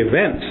there aren't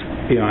events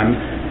beyond,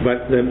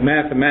 but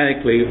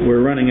mathematically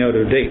we're running out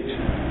of dates.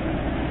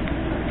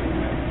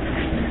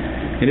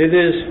 And it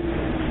is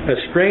a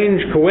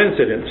strange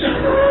coincidence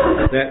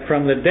that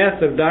from the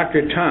death of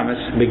Dr. Thomas,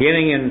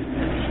 beginning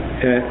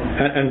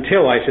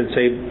until I should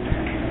say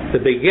the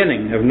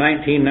beginning of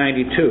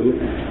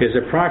 1992, is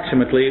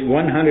approximately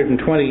 120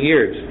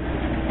 years,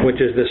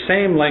 which is the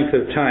same length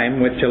of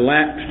time which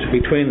elapsed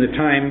between the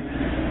time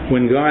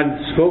when God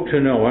spoke to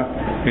Noah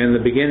and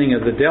the beginning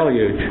of the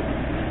deluge.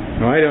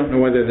 Now, I don't know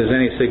whether there's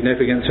any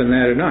significance in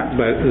that or not,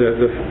 but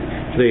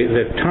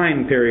the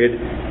time period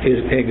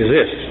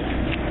exists.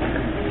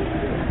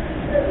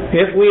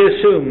 If we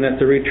assume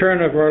that the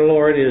return of our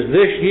Lord is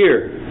this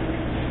year,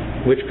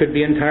 which could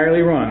be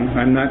entirely wrong,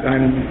 I'm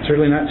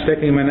certainly not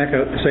sticking my neck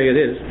out to say it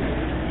is,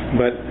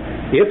 but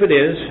if it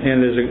is,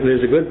 and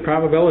there's a good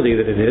probability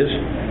that it is,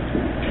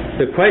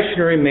 the question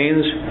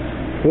remains,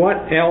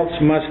 what else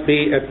must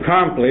be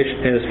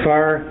accomplished as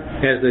far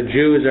as the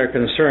Jews are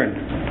concerned?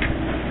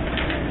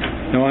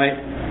 Now,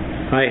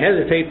 I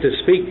hesitate to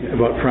speak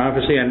about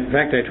prophecy. In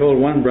fact, I told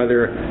one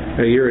brother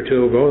a year or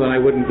two ago that I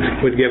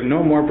would give no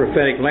more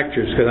prophetic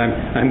lectures because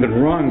I've been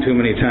wrong too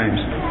many times.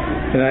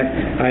 And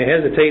I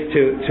hesitate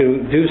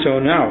to do so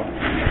now.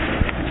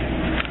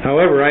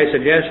 However, I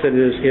suggest that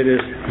it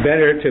is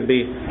better to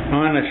be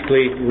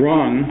honestly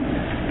wrong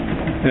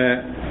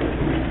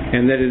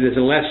and that it is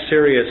a less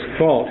serious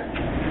fault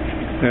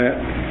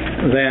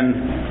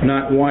than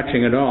not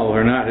watching at all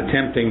or not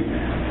attempting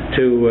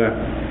to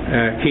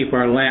keep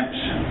our lamps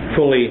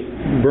fully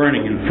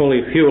burning and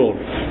fully fueled.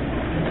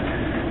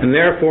 And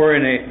therefore,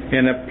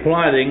 in a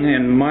plodding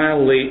and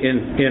mildly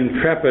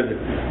intrepid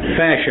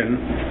fashion,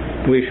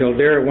 we shall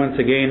dare once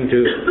again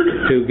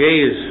to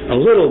gaze a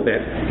little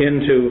bit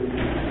into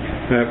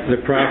the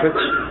prophets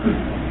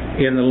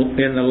in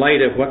the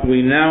light of what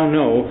we now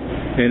know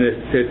and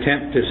to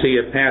attempt to see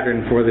a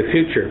pattern for the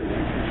future.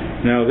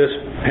 Now, this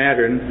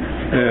pattern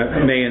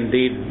may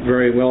indeed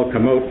very well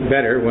come out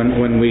better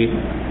when we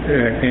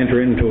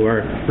enter into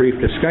our brief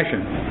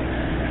discussion.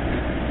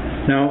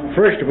 Now,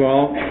 first of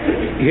all,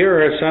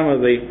 here are some of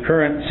the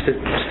current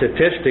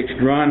statistics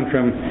drawn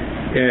from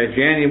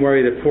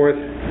January the 4th,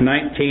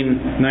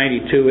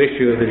 1992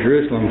 issue of the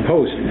Jerusalem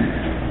Post.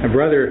 A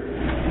brother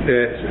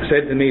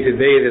said to me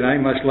today that I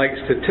must like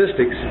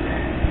statistics,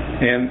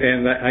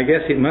 and I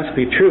guess it must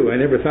be true. I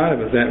never thought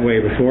of it that way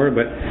before,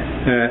 but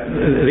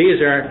these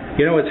are,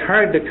 it's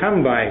hard to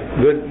come by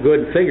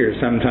good figures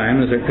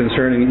sometimes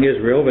concerning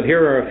Israel, but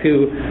here are a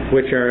few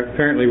which are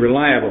apparently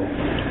reliable.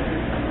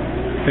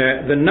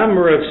 The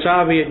number of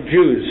Soviet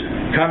Jews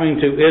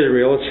coming to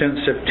Israel since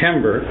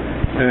September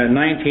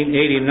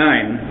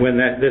 1989, when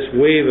this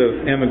wave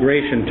of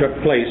emigration took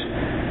place,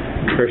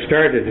 or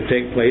started to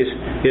take place,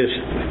 is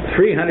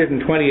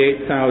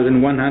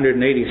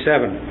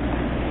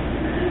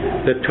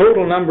 328,187. The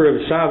total number of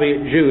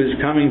Soviet Jews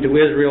coming to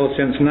Israel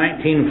since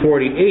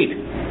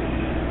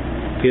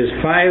 1948 is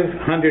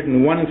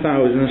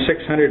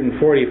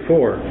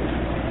 501,644.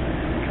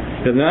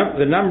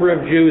 The number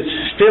of Jews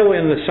still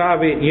in the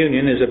Soviet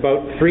Union is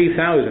about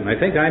 3,000. I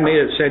think I may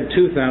have said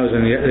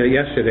 2,000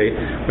 yesterday,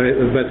 but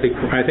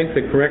I think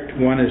the correct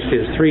one is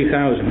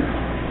 3,000.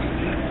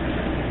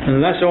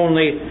 And thus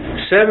only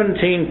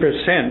 17%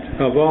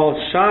 of all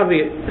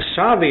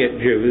Soviet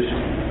Jews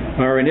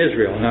are in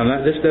Israel. Now,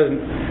 this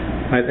doesn't...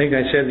 I think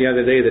I said the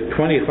other day that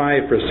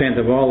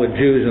 25% of all the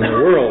Jews in the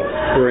world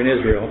were in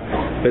Israel,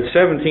 but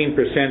 17%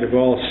 of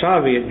all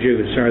Soviet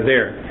Jews are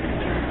there.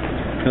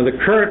 Now, the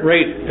current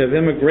rate of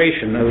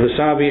immigration of the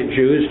Soviet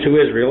Jews to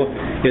Israel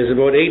is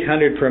about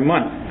 800 per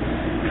month.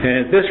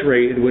 And at this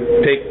rate, it would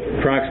take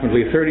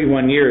approximately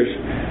 31 years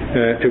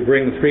to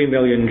bring 3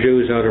 million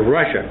Jews out of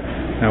Russia.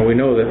 Now, we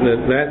know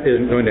that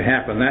isn't going to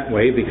happen that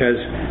way, because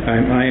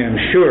I am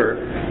sure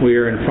we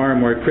are in far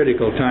more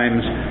critical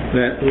times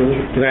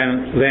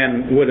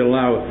than would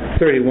allow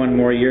 31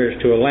 more years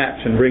to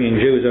elapse in bringing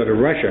Jews out of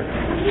Russia.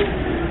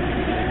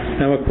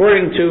 Now,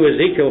 according to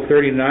Ezekiel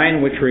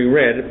 39, which we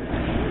read,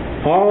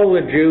 all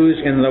the Jews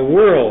in the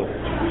world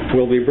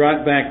will be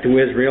brought back to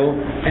Israel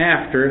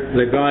after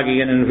the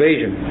Gogian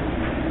invasion,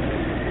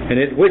 and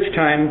at which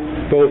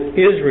time both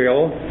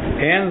Israel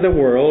and the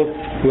world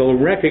will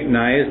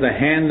recognize the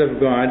hand of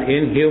God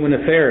in human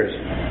affairs.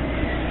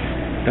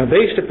 Now,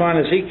 based upon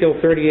Ezekiel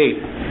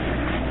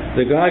 38,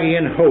 the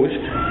Gogian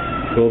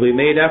host will be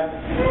made up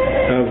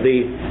of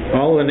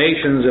all the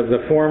nations of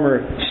the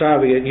former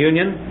Soviet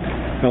Union,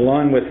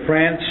 along with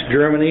France,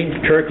 Germany,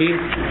 Turkey,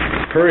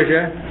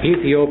 Persia,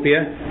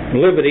 Ethiopia,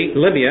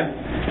 Libya,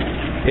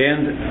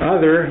 and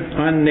other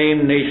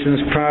unnamed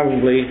nations,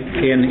 probably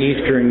in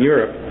Eastern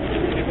Europe.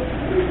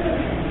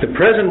 The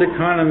present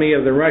economy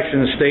of the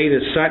Russian state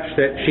is such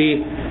that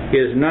she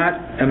is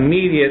not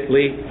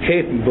immediately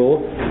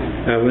capable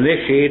of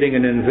initiating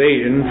an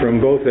invasion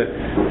from both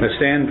a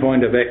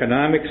standpoint of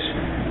economics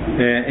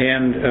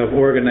and of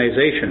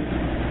organization,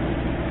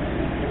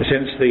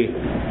 since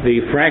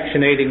the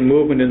fractionating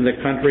movement in the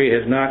country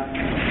has not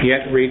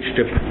yet reached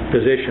a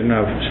position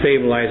of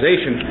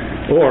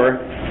stabilization, or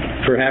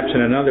perhaps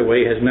in another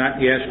way has not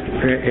yet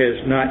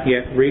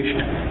reached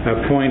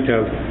a point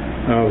of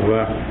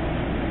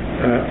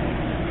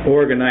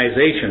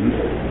organization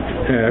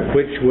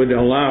which would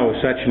allow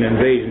such an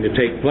invasion to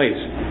take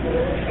place.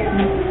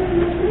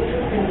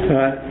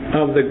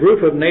 Of the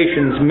group of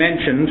nations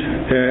mentioned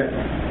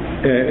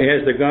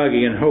as the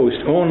Gogian host,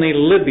 only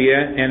Libya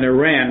and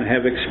Iran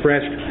have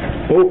expressed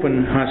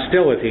open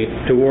hostility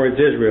towards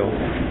Israel.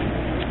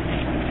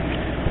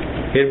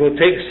 It will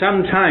take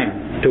some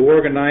time to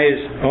organize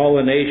all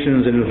the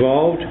nations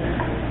involved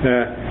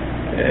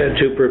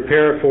to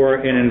prepare for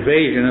an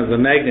invasion of the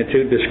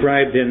magnitude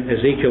described in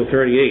Ezekiel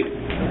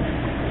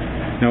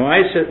 38. Now,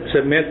 I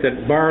submit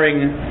that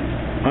barring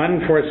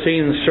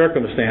unforeseen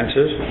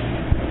circumstances,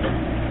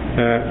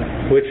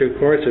 which of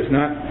course is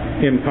not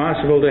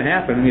impossible to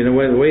happen, the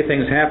way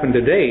things happen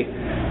today,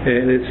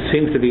 it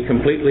seems to be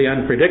completely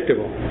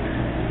unpredictable.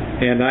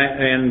 And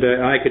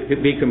I could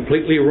be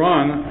completely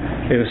wrong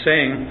in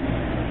saying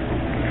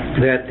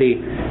that the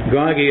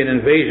Gogian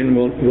invasion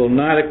will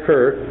not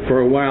occur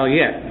for a while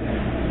yet.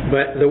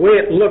 But the way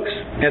it looks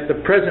at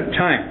the present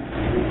time,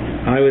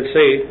 I would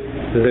say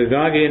that the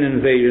Gogian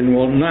invasion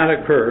will not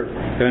occur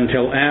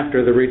until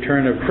after the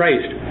return of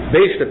Christ,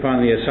 based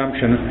upon the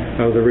assumption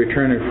of the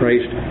return of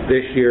Christ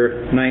this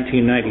year,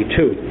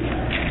 1992.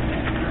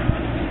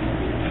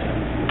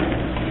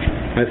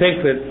 I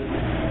think that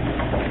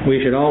we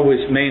should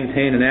always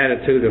maintain an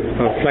attitude of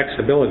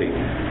flexibility.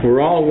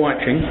 We're all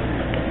watching.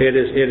 It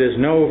is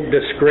no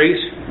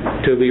disgrace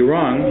to be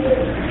wrong.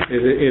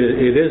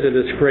 It is a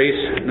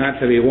disgrace not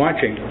to be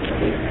watching.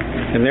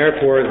 And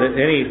therefore, that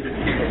any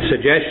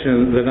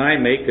suggestion that I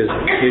make is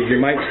you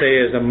might say,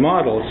 as a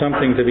model,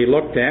 something to be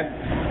looked at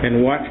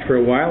and watched for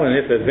a while, and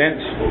if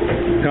events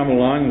come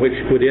along which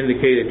would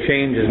indicate a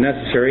change is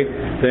necessary,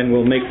 then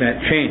we'll make that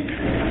change.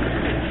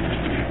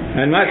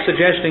 I'm not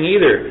suggesting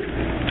either,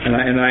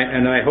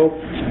 and I hope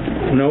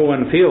no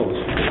one feels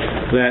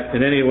that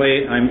in any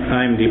way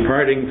I'm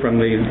departing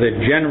from the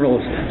general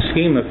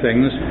scheme of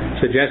things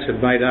suggested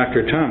by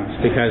Dr. Thomas,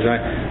 because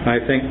I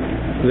think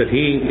that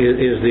he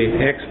is the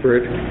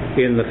expert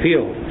in the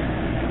field.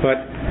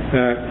 But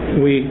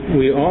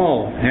we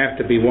all have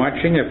to be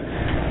watching. If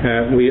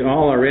we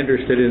all are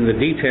interested in the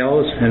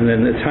details and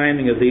in the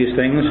timing of these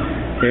things,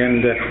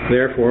 and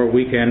therefore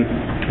we can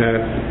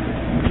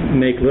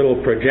make little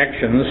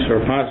projections or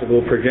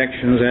possible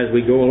projections as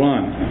we go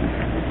along.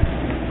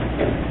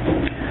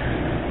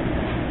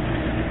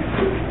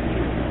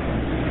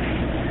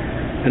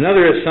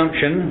 Another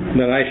assumption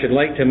that I should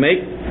like to make,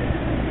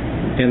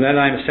 and that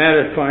I'm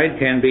satisfied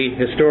can be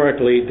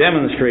historically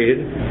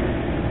demonstrated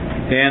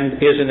and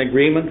is in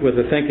agreement with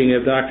the thinking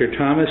of Dr.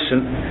 Thomas,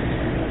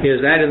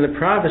 is that in the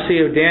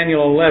prophecy of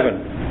Daniel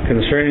 11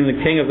 concerning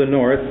the king of the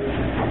north,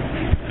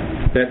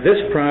 that this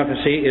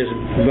prophecy is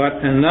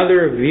but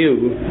another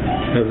view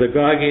of the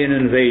Gogian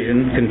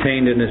invasion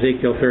contained in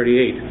Ezekiel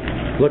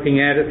 38,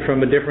 looking at it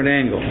from a different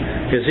angle.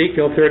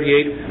 Ezekiel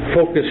 38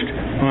 focused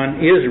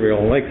on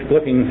Israel, like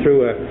looking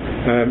through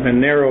a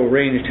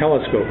narrow-range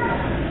telescope,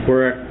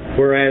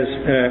 whereas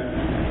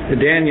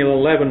Daniel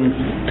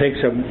 11 takes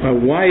a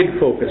wide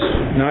focus,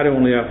 not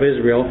only of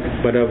Israel,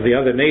 but of the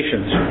other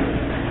nations.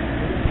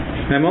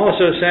 I'm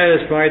also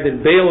satisfied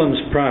that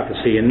Balaam's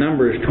prophecy in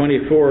Numbers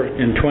 24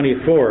 and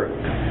 24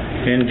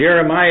 and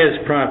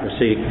Jeremiah's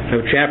prophecy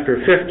of chapter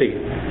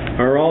 50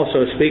 are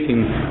also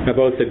speaking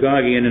about the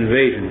Gogian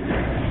invasion.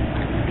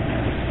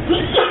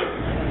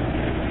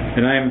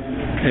 And I'm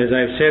as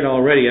I've said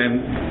already,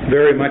 I'm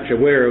very much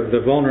aware of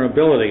the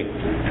vulnerability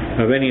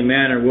of any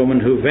man or woman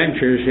who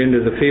ventures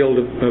into the field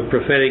of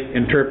prophetic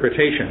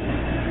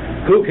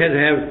interpretation. Who could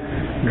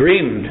have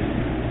dreamed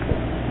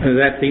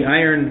that the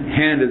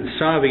iron-handed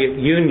Soviet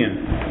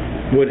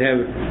Union would have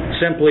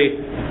simply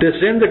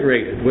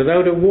disintegrated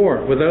without a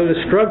war, without a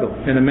struggle,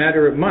 in a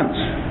matter of months?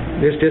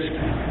 It's just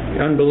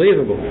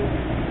unbelievable.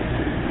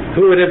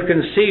 Who would have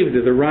conceived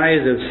of the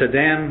rise of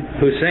Saddam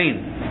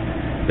Hussein,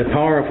 the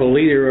powerful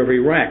leader of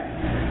Iraq,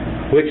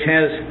 which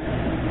has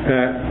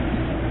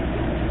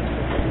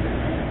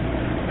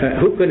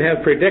who could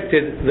have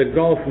predicted the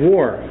Gulf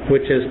War,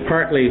 which has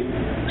partly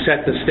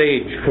set the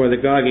stage for the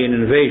Gogian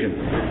invasion?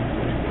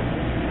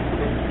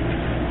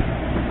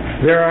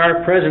 There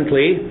are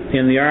presently,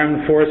 in the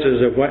armed forces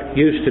of what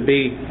used to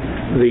be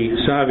the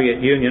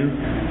Soviet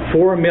Union,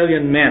 4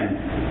 million men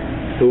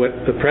who at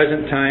the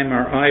present time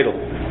are idle.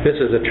 This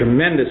is a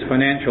tremendous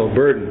financial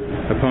burden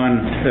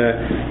upon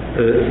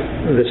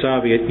the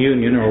Soviet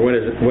Union, or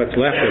what's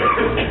left of it.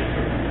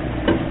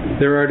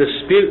 There are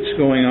disputes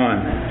going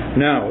on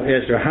now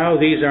as to how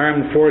these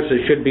armed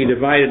forces should be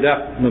divided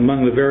up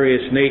among the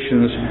various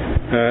nations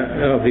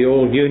of the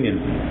old Union.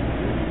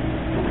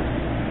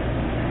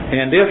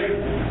 And if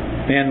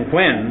and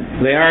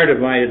when they are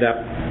divided up,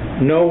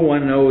 no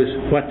one knows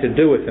what to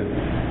do with them.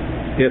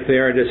 If they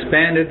are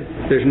disbanded,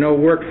 there's no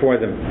work for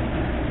them.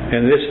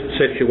 And this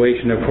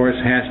situation, of course,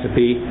 has to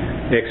be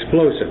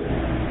explosive.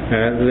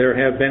 There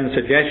have been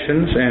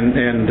suggestions,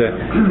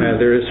 and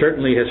there is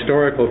certainly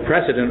historical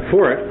precedent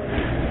for it,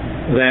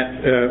 that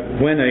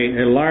when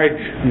a large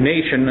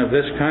nation of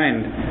this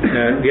kind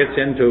gets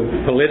into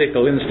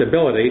political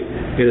instability,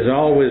 it is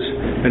always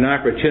an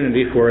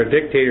opportunity for a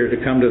dictator to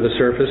come to the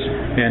surface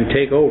and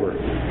take over.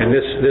 And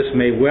this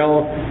may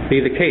well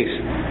be the case.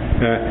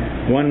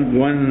 One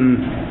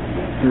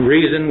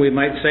reason we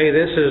might say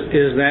this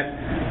is that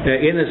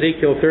in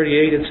Ezekiel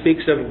 38 it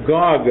speaks of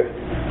Gog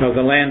of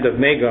the land of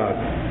Magog,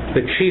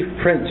 the chief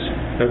prince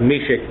of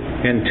Meshech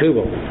and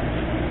Tubal.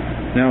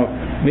 Now,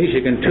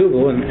 Meshech and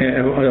Tubal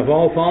have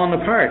all fallen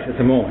apart at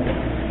the moment.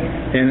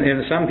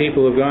 And some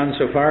people have gone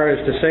so far as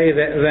to say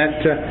that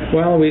the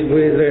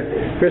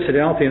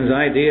Christadelphians'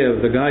 idea of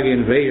the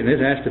Gogian invasion, it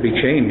has to be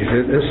changed.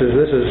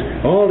 This is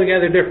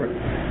altogether different.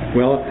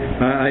 Well,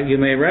 you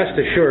may rest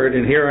assured,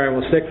 and here I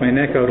will stick my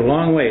neck out a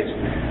long ways,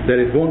 that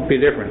it won't be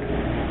different.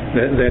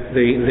 That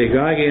the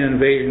Gogian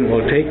invasion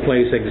will take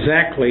place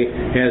exactly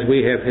as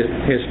we have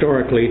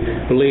historically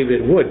believed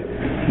it would.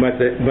 But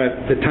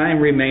the time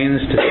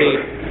remains to see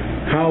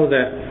how the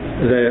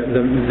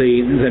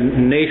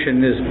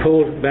nation is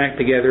pulled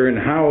back together and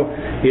how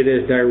it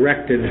is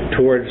directed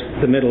towards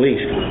the Middle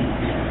East.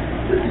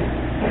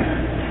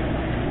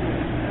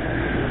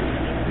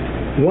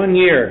 1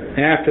 year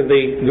after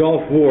the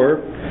Gulf War,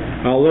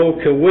 although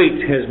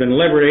Kuwait has been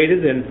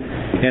liberated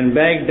and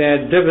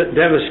Baghdad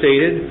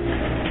devastated,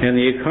 and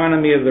the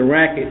economy of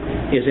Iraq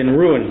is in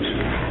ruins,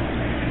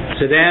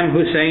 Saddam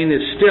Hussein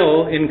is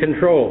still in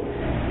control.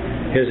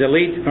 His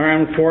elite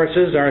armed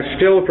forces are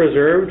still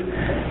preserved,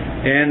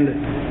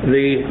 and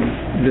the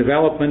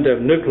development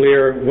of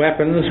nuclear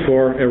weapons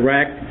for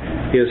Iraq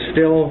is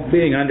still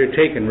being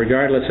undertaken,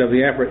 regardless of the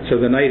efforts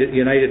of the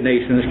United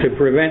Nations to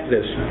prevent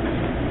this.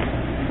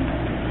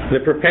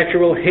 The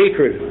perpetual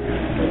hatred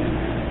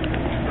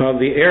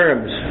of the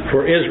Arabs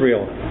for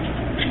Israel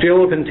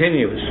still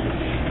continues,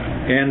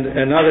 and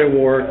another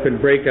war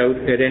could break out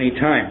at any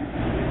time.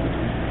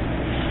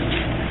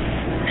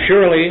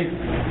 Surely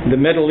the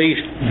Middle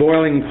East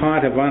boiling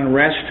pot of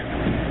unrest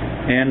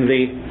and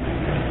the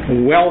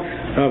wealth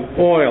of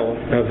oil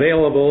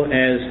available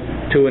as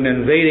to an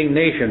invading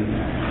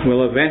nation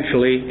will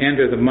eventually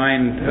enter the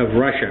mind of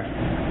Russia.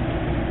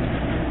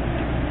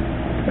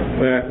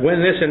 When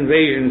this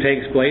invasion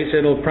takes place,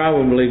 it'll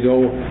probably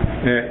go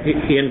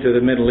into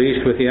the Middle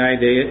East with the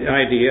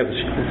idea of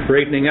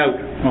straightening out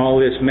all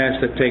this mess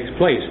that takes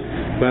place.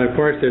 But of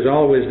course there's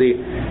always the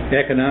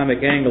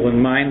economic angle in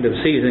mind of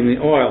seizing the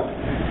oil.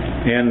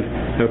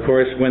 And of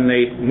course when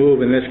they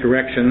move in this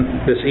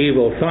direction, this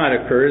evil thought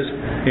occurs,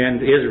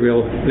 and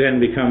Israel then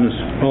becomes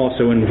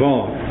also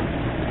involved.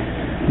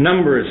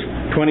 Numbers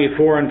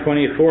 24 and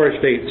 24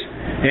 states,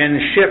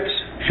 "And ships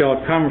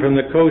shall come from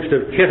the coast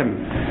of Kittim,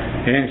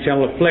 and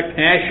shall afflict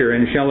Asher,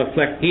 and shall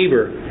afflict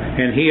Eber,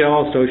 and he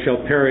also shall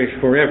perish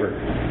forever."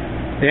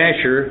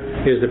 Asher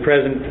is the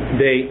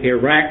present-day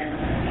Iraq.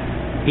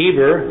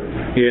 Eber,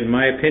 in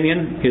my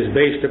opinion, is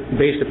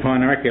based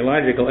upon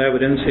archaeological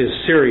evidence, is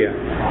Syria.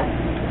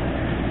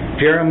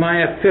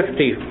 Jeremiah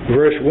 50,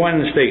 verse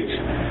 1 states,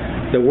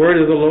 "The word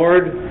of the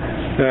Lord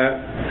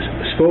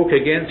spoke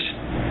against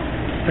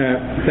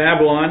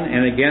Babylon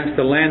and against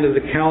the land of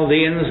the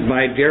Chaldeans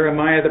by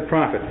Jeremiah the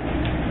prophet."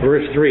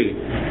 Verse 3,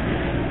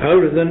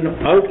 Out of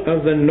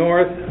the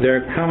north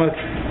there cometh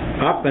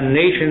up a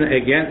nation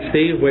against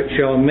thee, which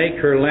shall make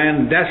her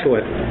land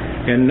desolate,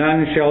 and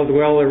none shall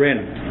dwell therein.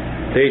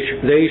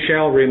 They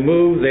shall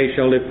remove, they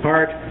shall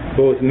depart,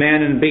 both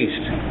man and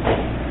beast."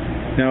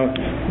 Now,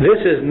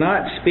 this is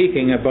not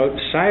speaking about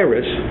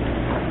Cyrus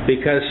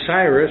because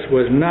Cyrus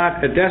was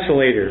not a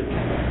desolator.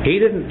 He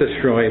didn't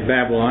destroy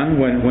Babylon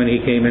when he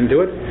came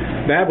into it.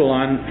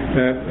 Babylon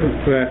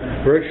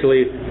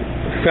virtually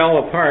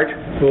fell apart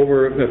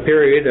over a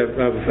period of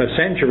a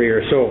century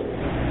or so.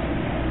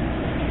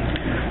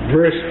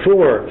 Verse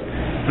 4,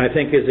 I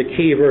think, is a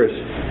key verse.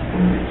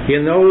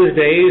 In those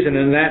days and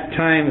in that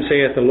time,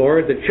 saith the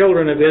Lord, the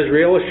children of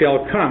Israel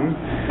shall come,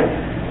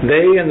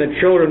 they and the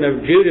children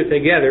of Judah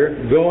together,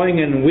 going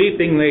and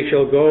weeping they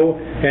shall go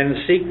and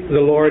seek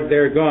the Lord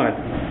their God.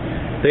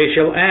 They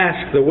shall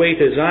ask the way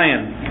to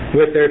Zion,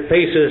 with their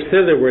faces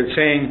thitherward,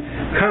 saying,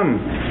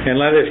 Come, and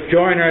let us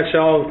join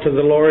ourselves to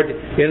the Lord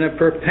in a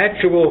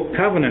perpetual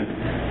covenant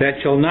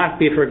that shall not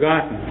be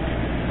forgotten.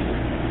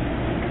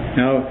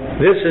 Now,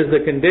 this is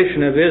the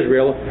condition of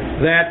Israel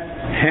that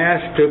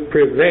has to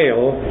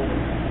prevail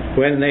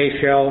when they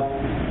shall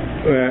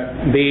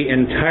be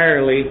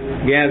entirely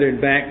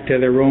gathered back to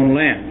their own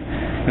land.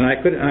 And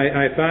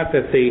I thought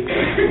that the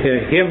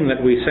hymn that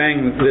we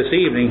sang this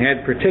evening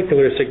had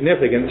particular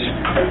significance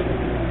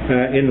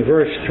in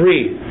verse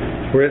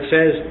 3, where it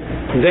says,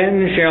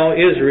 Then shall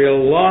Israel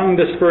long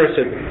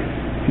dispersed,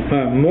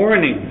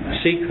 mourning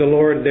seek the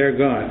Lord their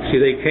God. See,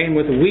 they came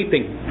with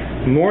weeping.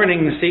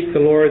 Mourning seek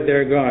the Lord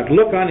their God.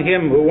 Look on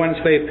him who once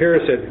they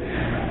pierced,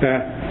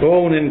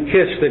 own and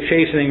kiss the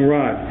chastening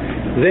rod.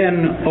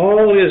 Then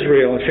all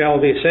Israel shall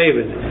be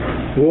saved.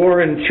 War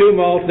and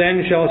tumult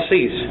then shall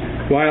cease,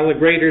 while the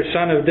greater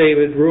Son of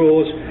David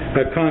rules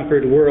a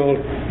conquered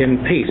world in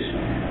peace.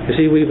 You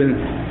see, we've been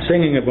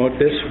singing about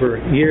this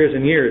for years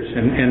and years,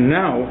 and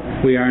now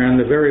we are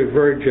on the very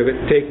verge of it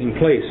taking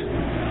place.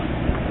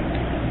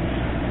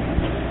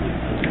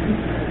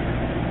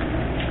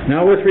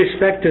 Now, with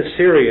respect to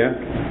Syria,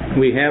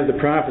 we have the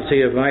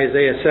prophecy of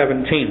Isaiah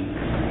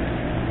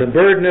 17. The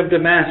burden of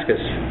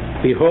Damascus.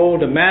 Behold,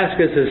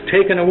 Damascus is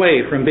taken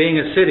away from being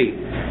a city,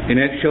 and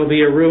it shall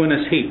be a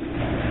ruinous heap.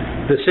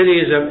 The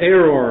cities of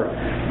Aror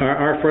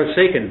are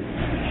forsaken.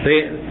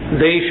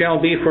 They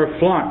shall be for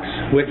flocks,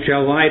 which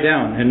shall lie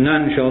down, and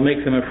none shall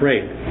make them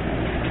afraid.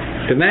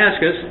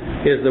 Damascus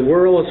is the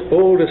world's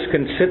oldest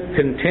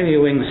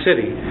continuing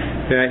city.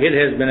 It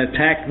has been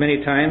attacked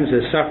many times,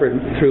 has suffered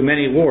through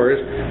many wars,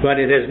 but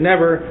it has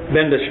never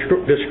been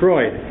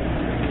destroyed.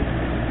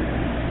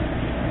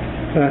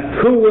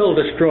 Who will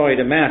destroy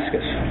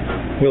Damascus?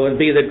 Will it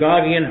be the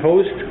Gogian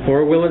host,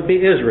 or will it be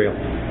Israel?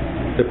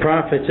 The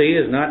prophecy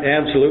is not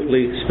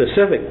absolutely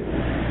specific.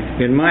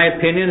 In my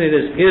opinion, it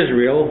is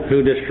Israel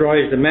who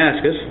destroys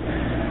Damascus,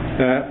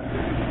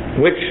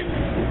 which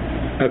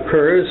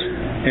occurs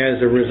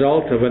as a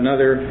result of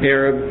another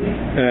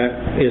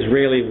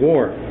Arab-Israeli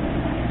war.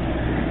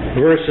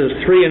 Verses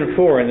 3 and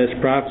 4 in this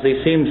prophecy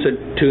seems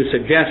to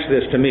suggest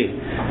this to me.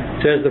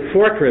 It says, The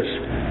fortress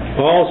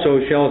also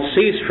shall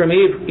cease from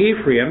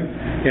Ephraim,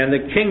 and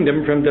the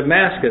kingdom from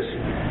Damascus,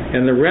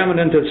 and the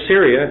remnant of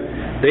Syria,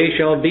 they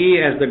shall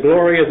be as the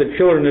glory of the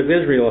children of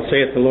Israel,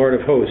 saith the Lord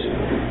of hosts.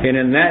 And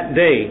in that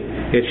day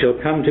it shall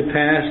come to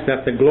pass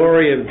that the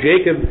glory of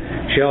Jacob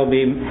shall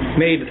be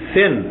made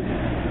thin,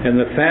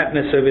 and the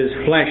fatness of his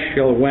flesh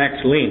shall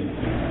wax lean.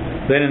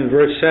 Then in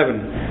verse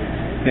 7,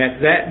 At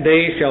that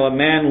day shall a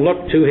man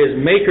look to his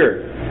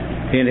Maker,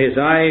 and his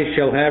eyes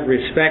shall have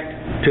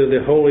respect to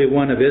the Holy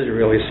One of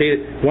Israel. You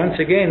see, once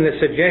again, the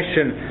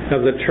suggestion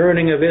of the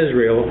turning of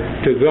Israel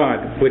to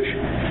God, which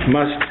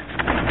must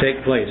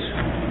take place.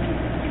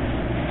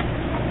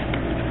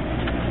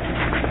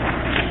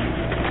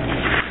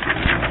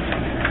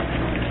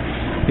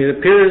 It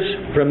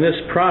appears from this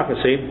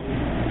prophecy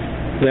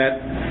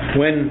that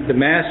when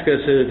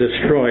Damascus is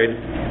destroyed,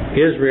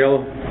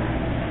 Israel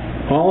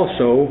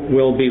also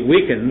will be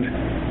weakened,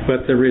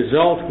 but the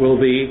result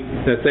will be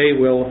that they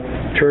will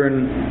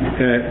turn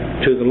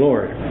to the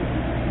Lord.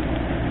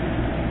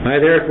 I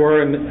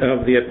therefore am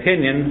of the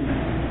opinion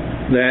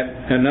that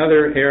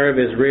another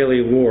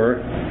Arab-Israeli war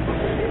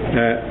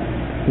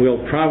will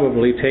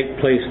probably take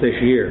place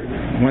this year.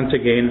 Once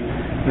again,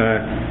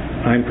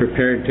 I'm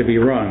prepared to be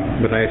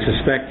wrong, but I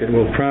suspect it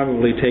will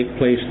probably take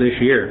place this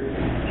year.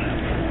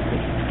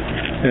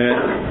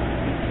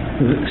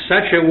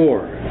 Such a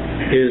war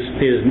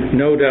is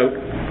no doubt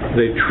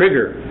the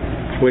trigger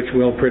which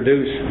will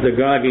produce the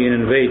Gogian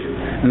invasion.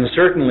 And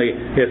certainly,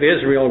 if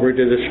Israel were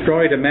to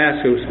destroy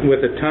Damascus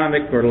with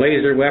atomic or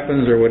laser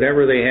weapons or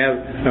whatever they have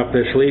up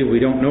their sleeve we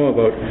don't know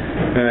about,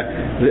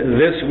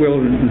 this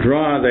will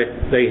draw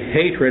the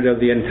hatred of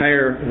the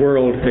entire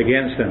world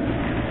against them.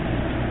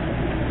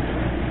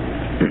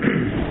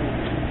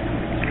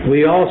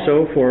 We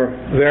also, for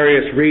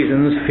various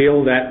reasons,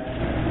 feel that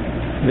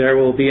there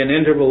will be an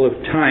interval of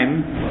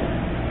time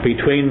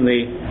between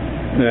the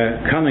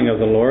coming of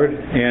the Lord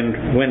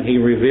and when He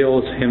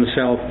reveals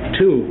Himself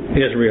to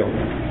Israel.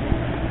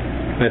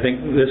 I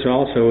think this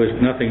also is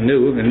nothing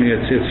new, and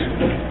it's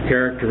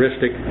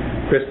characteristic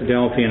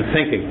Christadelphian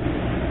thinking.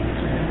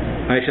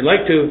 I should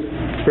like to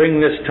bring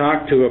this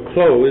talk to a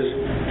close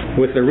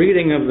with the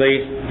reading of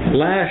the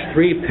last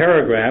 3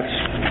 paragraphs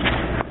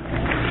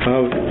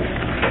of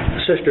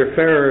Sister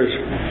Farrer's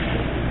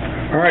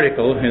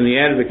article in the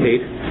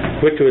Advocate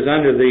which was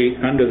under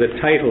the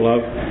title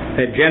of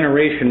A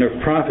Generation of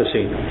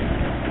Prophecy.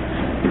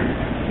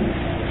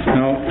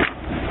 Now,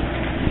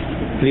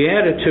 the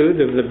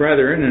attitude of the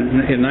brethren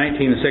in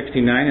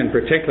 1969, and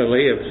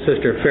particularly of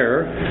Sister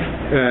Farrer,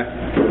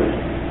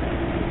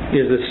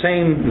 is the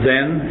same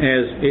then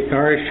as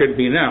ours should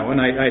be now, and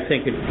I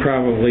think it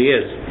probably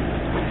is.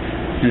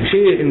 And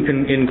she,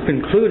 in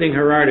concluding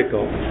her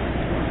article,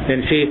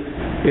 and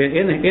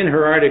in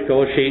her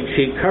article,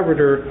 she covered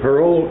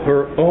her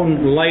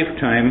own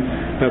lifetime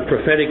of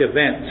prophetic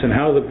events and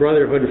how the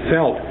brotherhood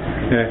felt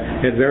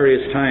at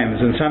various times,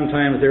 and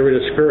sometimes they were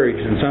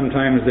discouraged, and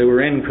sometimes they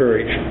were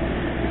encouraged.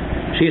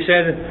 She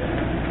said,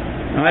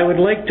 "I would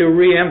like to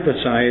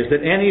re-emphasize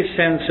that any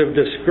sense of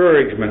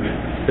discouragement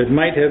that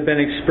might have been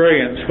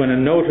experienced when a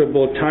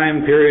notable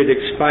time period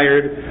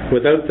expired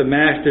without the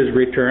Master's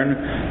return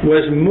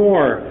was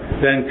more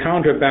than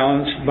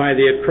counterbalanced by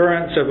the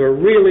occurrence of a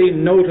really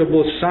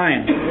notable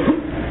sign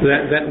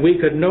that we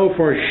could know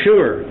for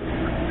sure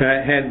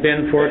had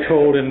been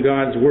foretold in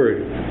God's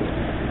Word.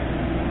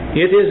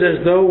 It is as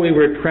though we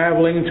were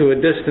traveling to a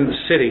distant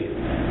city,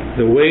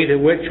 the way to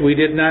which we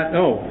did not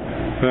know.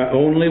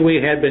 Only we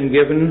had been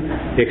given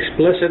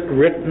explicit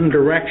written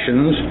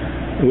directions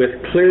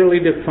with clearly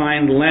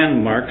defined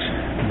landmarks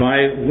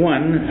by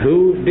one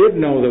who did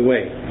know the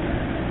way.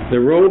 The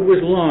road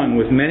was long,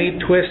 with many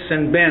twists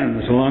and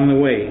bends along the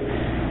way.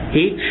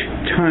 Each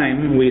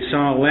time we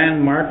saw a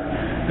landmark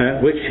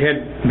which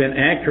had been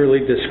accurately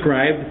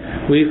described,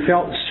 we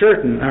felt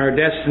certain our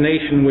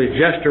destination was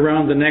just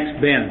around the next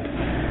bend.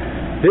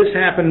 This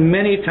happened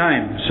many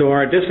times, so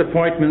our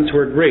disappointments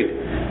were great.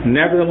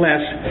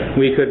 Nevertheless,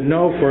 we could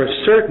know for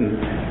certain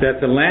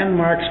that the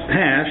landmarks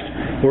passed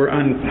were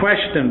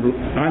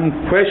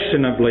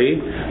unquestionably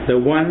the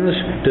ones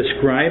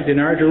described in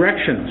our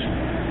directions.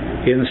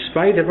 In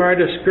spite of our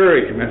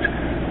discouragement,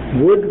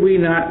 would we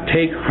not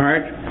take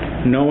heart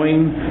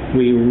knowing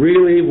we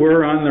really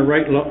were on the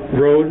right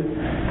road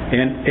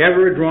and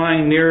ever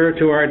drawing nearer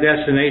to our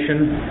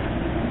destination?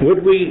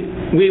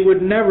 We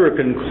would never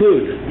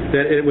conclude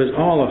that it was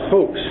all a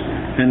hoax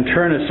and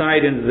turn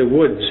aside into the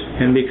woods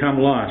and become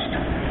lost.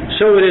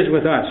 So it is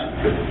with us.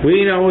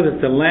 We know that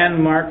the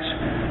landmarks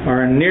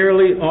are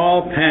nearly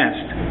all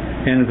past,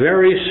 and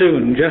very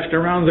soon, just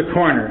around the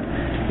corner,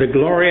 the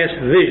glorious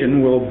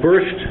vision will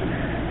burst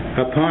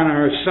upon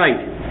our sight,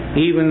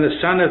 even the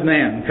Son of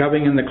Man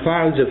coming in the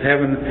clouds of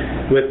heaven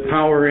with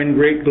power and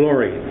great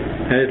glory,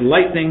 as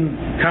lightning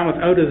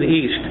cometh out of the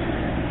east,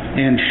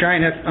 and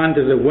shineth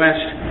unto the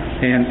west,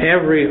 and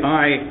every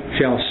eye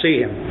shall see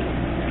him.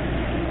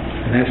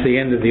 And that's the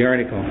end of the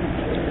article.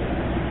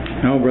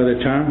 Now, Brother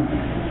Tom,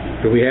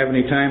 do we have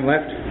any time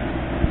left?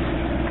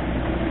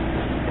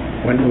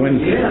 When?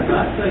 Yes,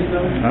 I think so.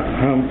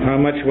 How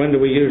much? When do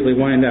we usually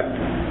wind up?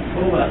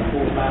 Oh, about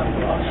 4 or 5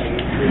 o'clock.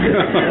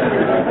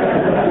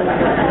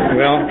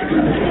 Well,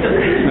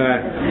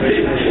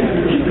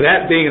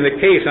 that being the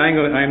case,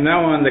 I'm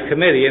now on the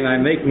committee and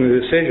I'm making the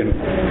decision.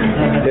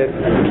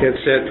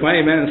 It's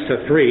 20 minutes to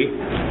 3.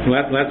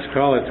 Let's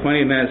call it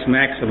 20 minutes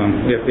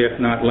maximum, if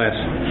not less.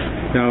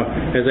 Now,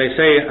 as I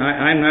say,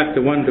 I'm not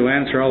the one to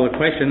answer all the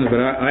questions, but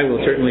I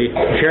will certainly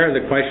share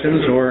the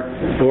questions or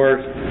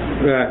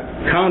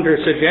counter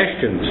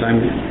suggestions.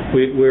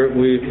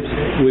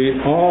 We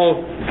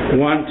all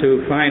want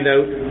to find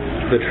out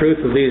the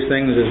truth of these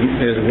things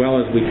as well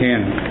as we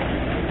can.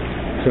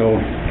 So,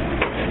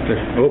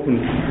 open,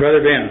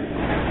 Brother Ben.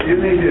 Do you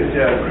think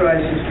that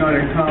Christ is going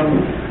to come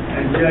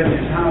and judge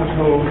his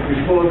household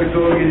before the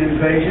Gogian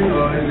invasion,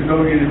 or is the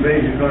Gogian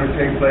invasion going to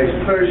take place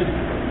first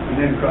and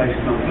then Christ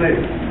comes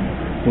later?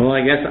 Well,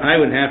 I guess I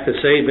would have to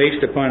say,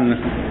 based upon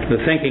the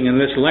thinking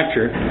in this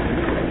lecture,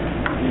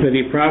 that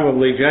he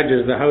probably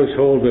judges the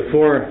household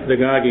before the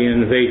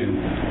Gogian invasion.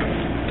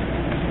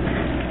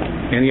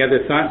 Any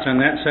other thoughts on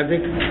that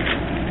subject?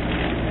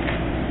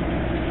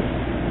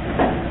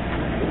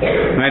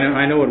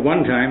 I know at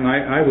one time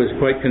I was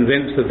quite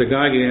convinced that the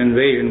Gogian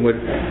invasion would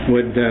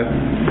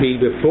be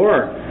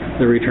before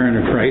the return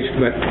of Christ,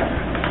 but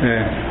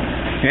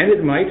and it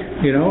might,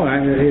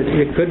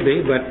 it could be,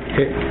 but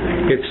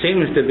it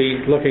seems to be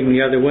looking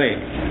the other way.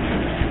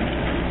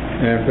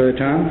 Brother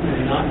Tom?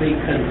 Would it not be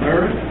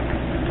concurrent?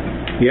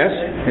 Yes,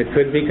 it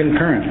could be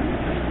concurrent.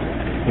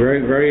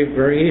 Very, very,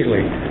 very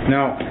easily.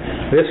 Now,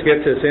 this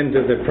gets us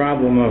into the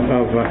problem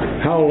of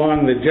how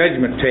long the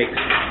judgment takes.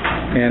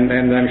 And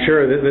I'm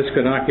sure that this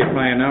could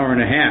occupy an hour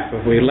and a half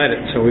if we let it,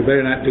 so we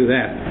better not do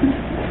that.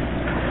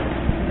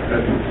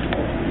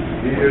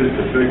 He used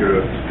the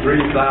figure of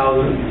 3,000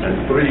 and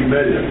 3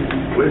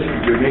 million. Which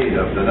do you mean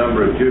of the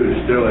number of Jews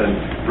still in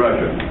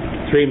Russia?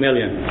 3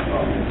 million.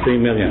 3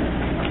 million.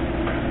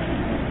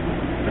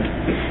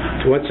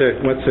 What's a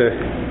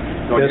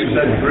No, you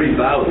said 3,000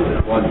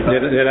 at one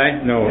time. Did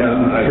I? No,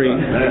 Yeah, 3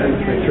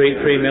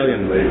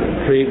 million.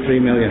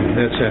 3 million.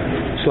 That's a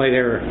slight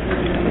error. Do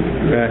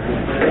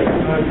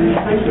you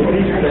think the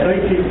peace and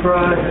safety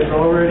cry has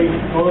already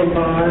gone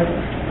by,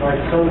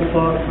 like some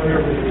thought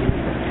whenever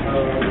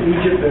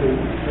Egypt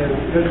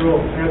and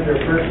Israel had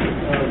their first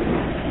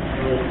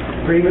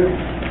agreement?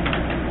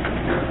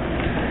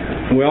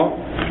 Well,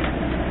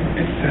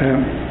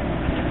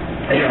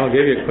 I'll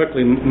give you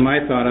quickly my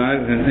thought on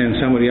it, and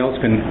somebody else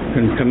can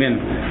come in.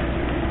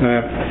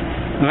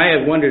 I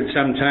have wondered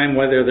sometime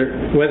whether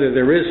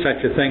there is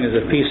such a thing as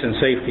a peace and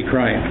safety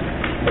cry.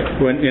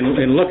 When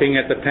in looking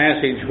at the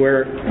passage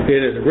where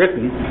it is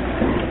written,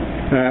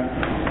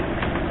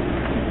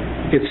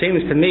 it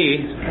seems to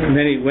me, in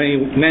many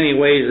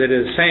ways, that it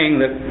is saying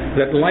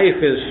that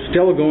life is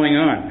still going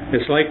on.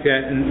 It's like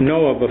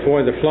Noah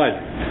before the flood.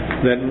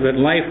 That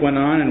life went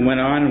on and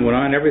went on and went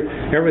on.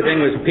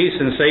 Everything was peace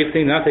and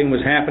safety. Nothing was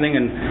happening,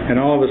 and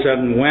all of a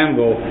sudden,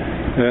 whambo,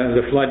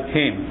 the flood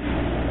came.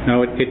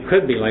 Now, it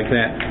could be like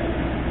that.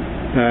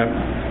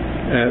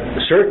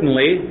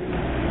 Certainly,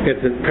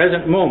 at the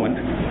present moment,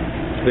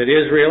 that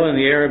Israel and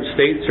the Arab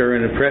states are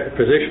in a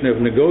position of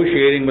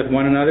negotiating with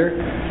one another,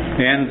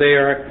 and they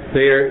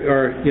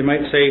are, you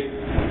might say,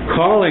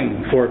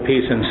 calling for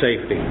peace and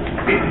safety.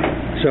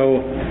 So,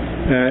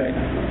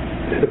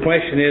 the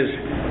question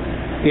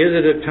is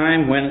it a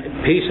time when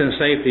peace and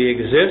safety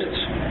exists?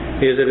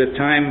 Is it a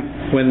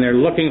time when they're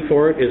looking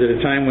for it? Is it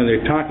a time when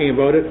they're talking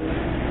about it?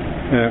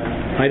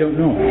 I don't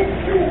know.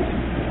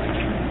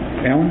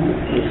 Alan?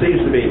 There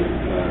seems to be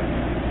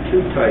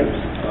two types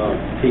of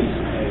peace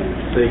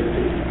and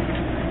safety.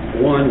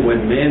 One,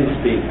 when man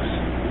speaks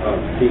of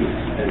peace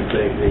and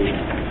safety,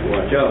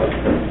 watch out,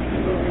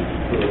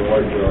 for the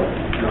Lord will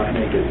not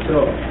make it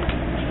so.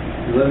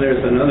 And then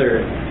there's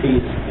another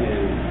peace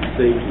and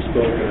safety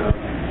spoken of,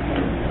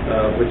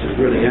 which is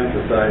really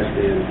emphasized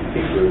in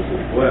Hebrews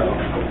as well,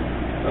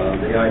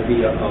 the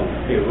idea of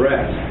a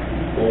rest,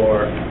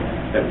 or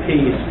a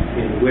peace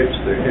in which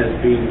there has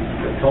been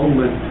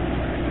atonement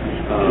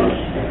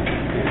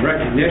and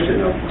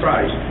recognition of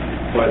Christ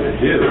by the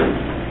Jews,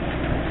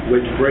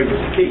 which brings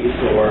peace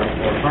or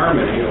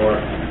harmony or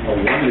a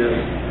oneness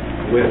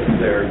with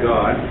their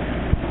God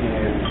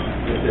and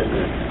within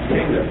the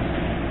kingdom.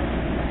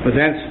 But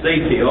that's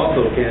safety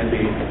also can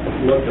be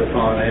looked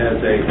upon as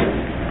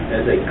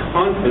a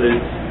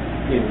confidence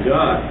in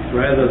God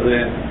rather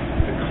than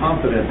a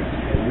confidence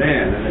in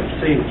man. And it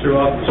seems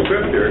throughout the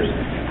scriptures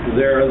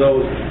there are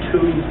those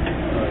two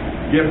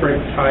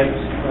different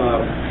types of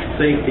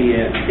safety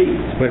and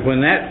peace. But when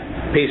that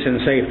peace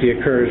and safety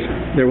occurs,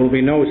 there will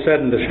be no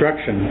sudden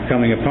destruction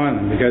coming upon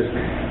them, because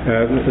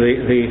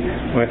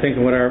I think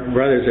what our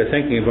brothers are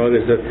thinking about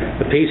is that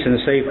the peace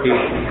and safety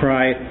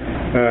cry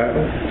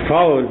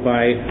followed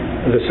by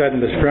the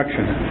sudden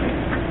destruction,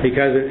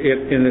 because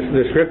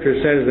the scripture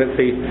says that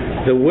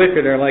the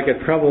wicked are like a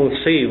troubled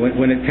sea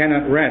when it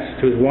cannot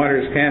rest, whose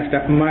waters cast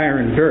up mire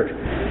and dirt.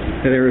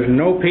 There is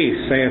no peace,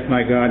 saith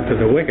my God, to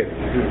the wicked.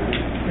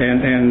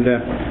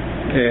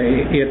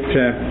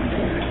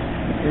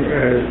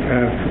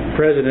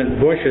 President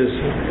Bush's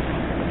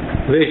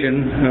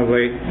vision of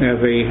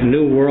a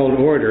new world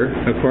order,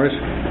 of course,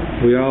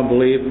 we all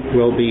believe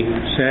will be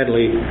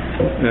sadly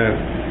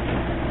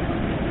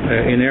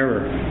in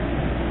error.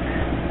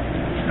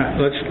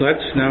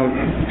 Let's now,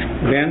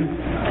 Ben.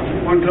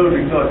 One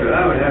closing thought that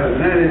I would have,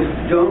 and that is,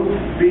 don't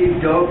be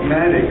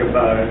dogmatic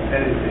about it.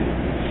 Anything.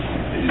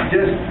 It's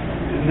just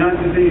not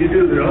the thing to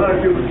do. There are a lot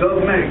of people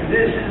dogmatic.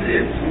 This is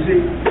it. You see,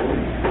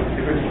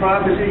 if it's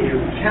prophecy, you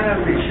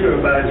cannot be sure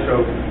about it.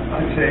 So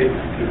I'd say,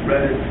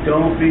 brother,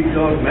 don't be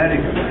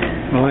dogmatic about it.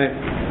 Well,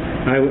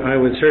 I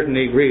would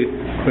certainly agree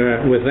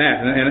with that.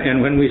 And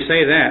when we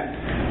say that,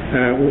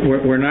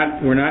 we're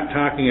not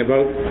talking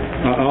about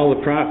all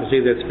the prophecy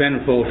that's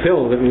been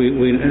fulfilled that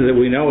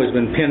we know has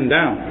been pinned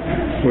down.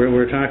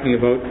 We're talking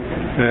about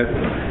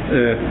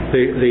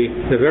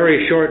the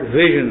very short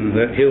vision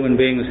that human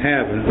beings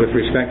have with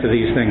respect to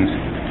these things.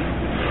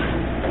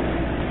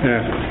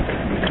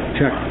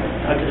 Chuck.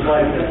 I'd just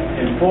like to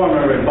inform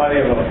everybody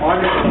of an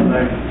article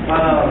that I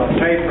found out of a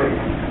paper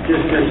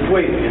just this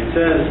week. It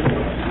says,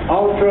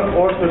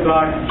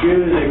 ultra-Orthodox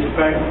Jews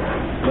expect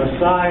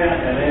Messiah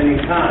at any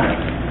time.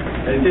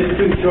 And just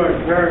two short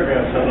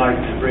paragraphs I'd like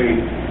to read.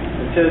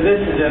 It says,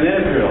 this is in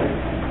Israel.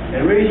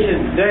 In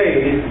recent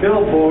days,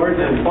 billboards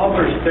and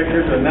bumper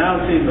stickers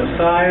announcing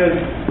Messiah's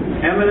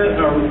imminent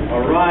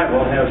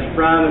arrival have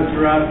sprouted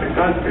throughout the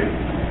country.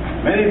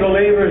 Many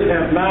believers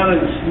have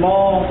mounted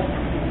small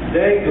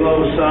day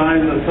glow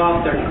signs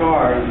atop their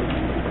cars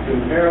to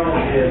herald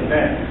the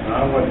event.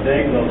 I don't know what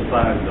day glow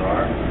signs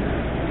are,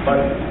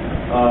 but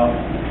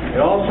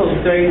it also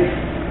states,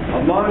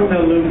 among the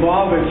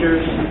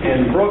Lubavitchers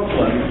in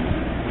Brooklyn,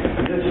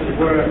 and this is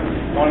where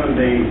one of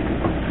the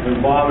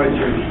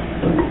Lubavitchers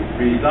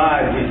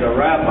resides, he's a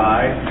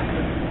rabbi,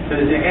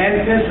 says the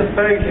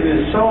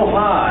anticipation is so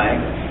high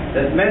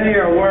that many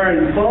are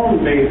wearing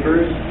phone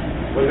beepers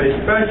with a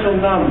special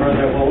number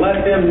that will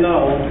let them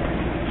know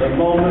the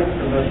moment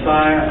the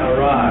Messiah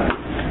arrives.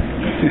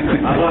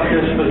 I thought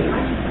this was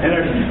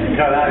interesting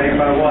because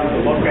anybody wants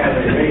to look at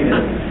it and read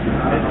it.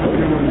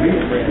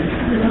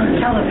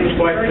 It's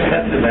quite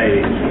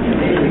fascinating.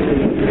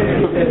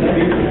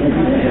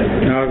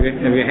 Now, have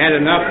you had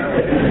enough?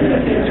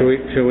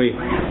 Shall we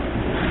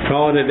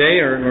call it a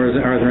day, or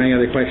are there any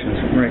other questions?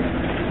 Right.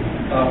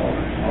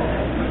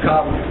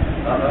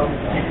 A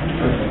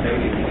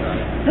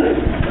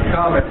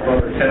comment,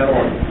 Brother Ted,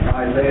 on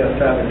Isaiah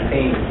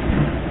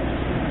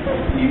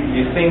 17.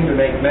 You seem to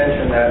make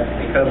mention that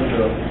because of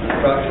the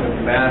destruction of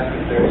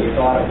Damascus there, you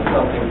thought it was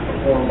something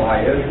performed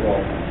by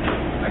Israel.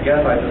 I guess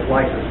I'd just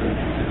like to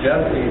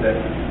suggest to you that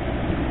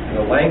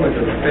the language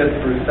of the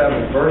 5th through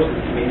 7th verses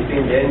to me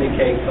seem to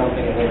indicate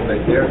something a little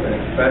bit different,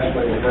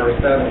 especially when verse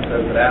 7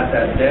 says that at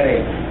that day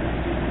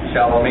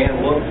shall a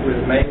man look to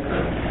his Maker,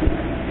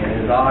 and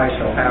his eyes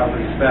shall have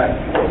respect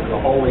to the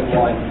Holy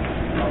One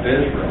of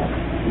Israel.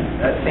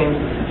 That seems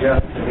to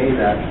suggest to me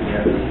that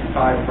this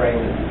time frame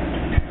is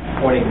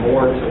pointing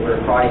more to where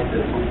Christ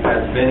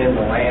has been in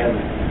the land,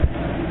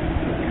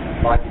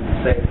 like you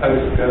say,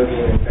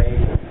 post-Gogian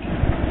invasion.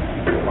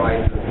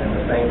 Christ and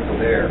the saints are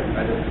there.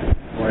 I just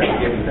wanted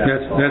to give you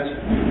that thought. That's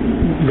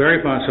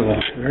very possible.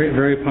 Very,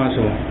 very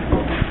possible.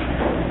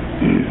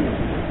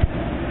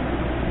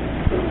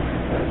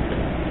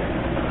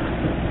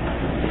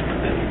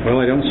 Well,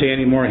 I don't see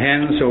any more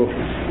hands, so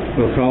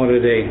we'll call it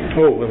a day.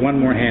 Oh, with one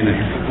more hand.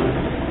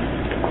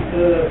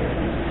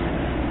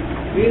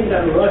 Being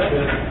that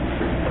Russia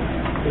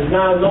is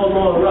now no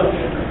more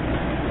Russia.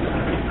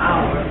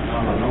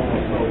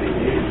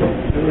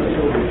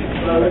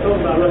 Well, we're talking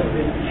about Russia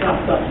being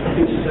chopped up to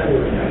pieces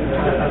anyway,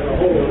 as a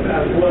whole,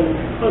 as one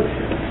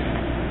country.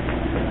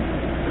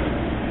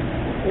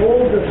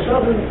 All the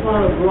southern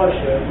part of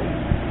Russia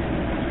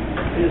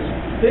is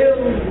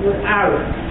filled with Arabs.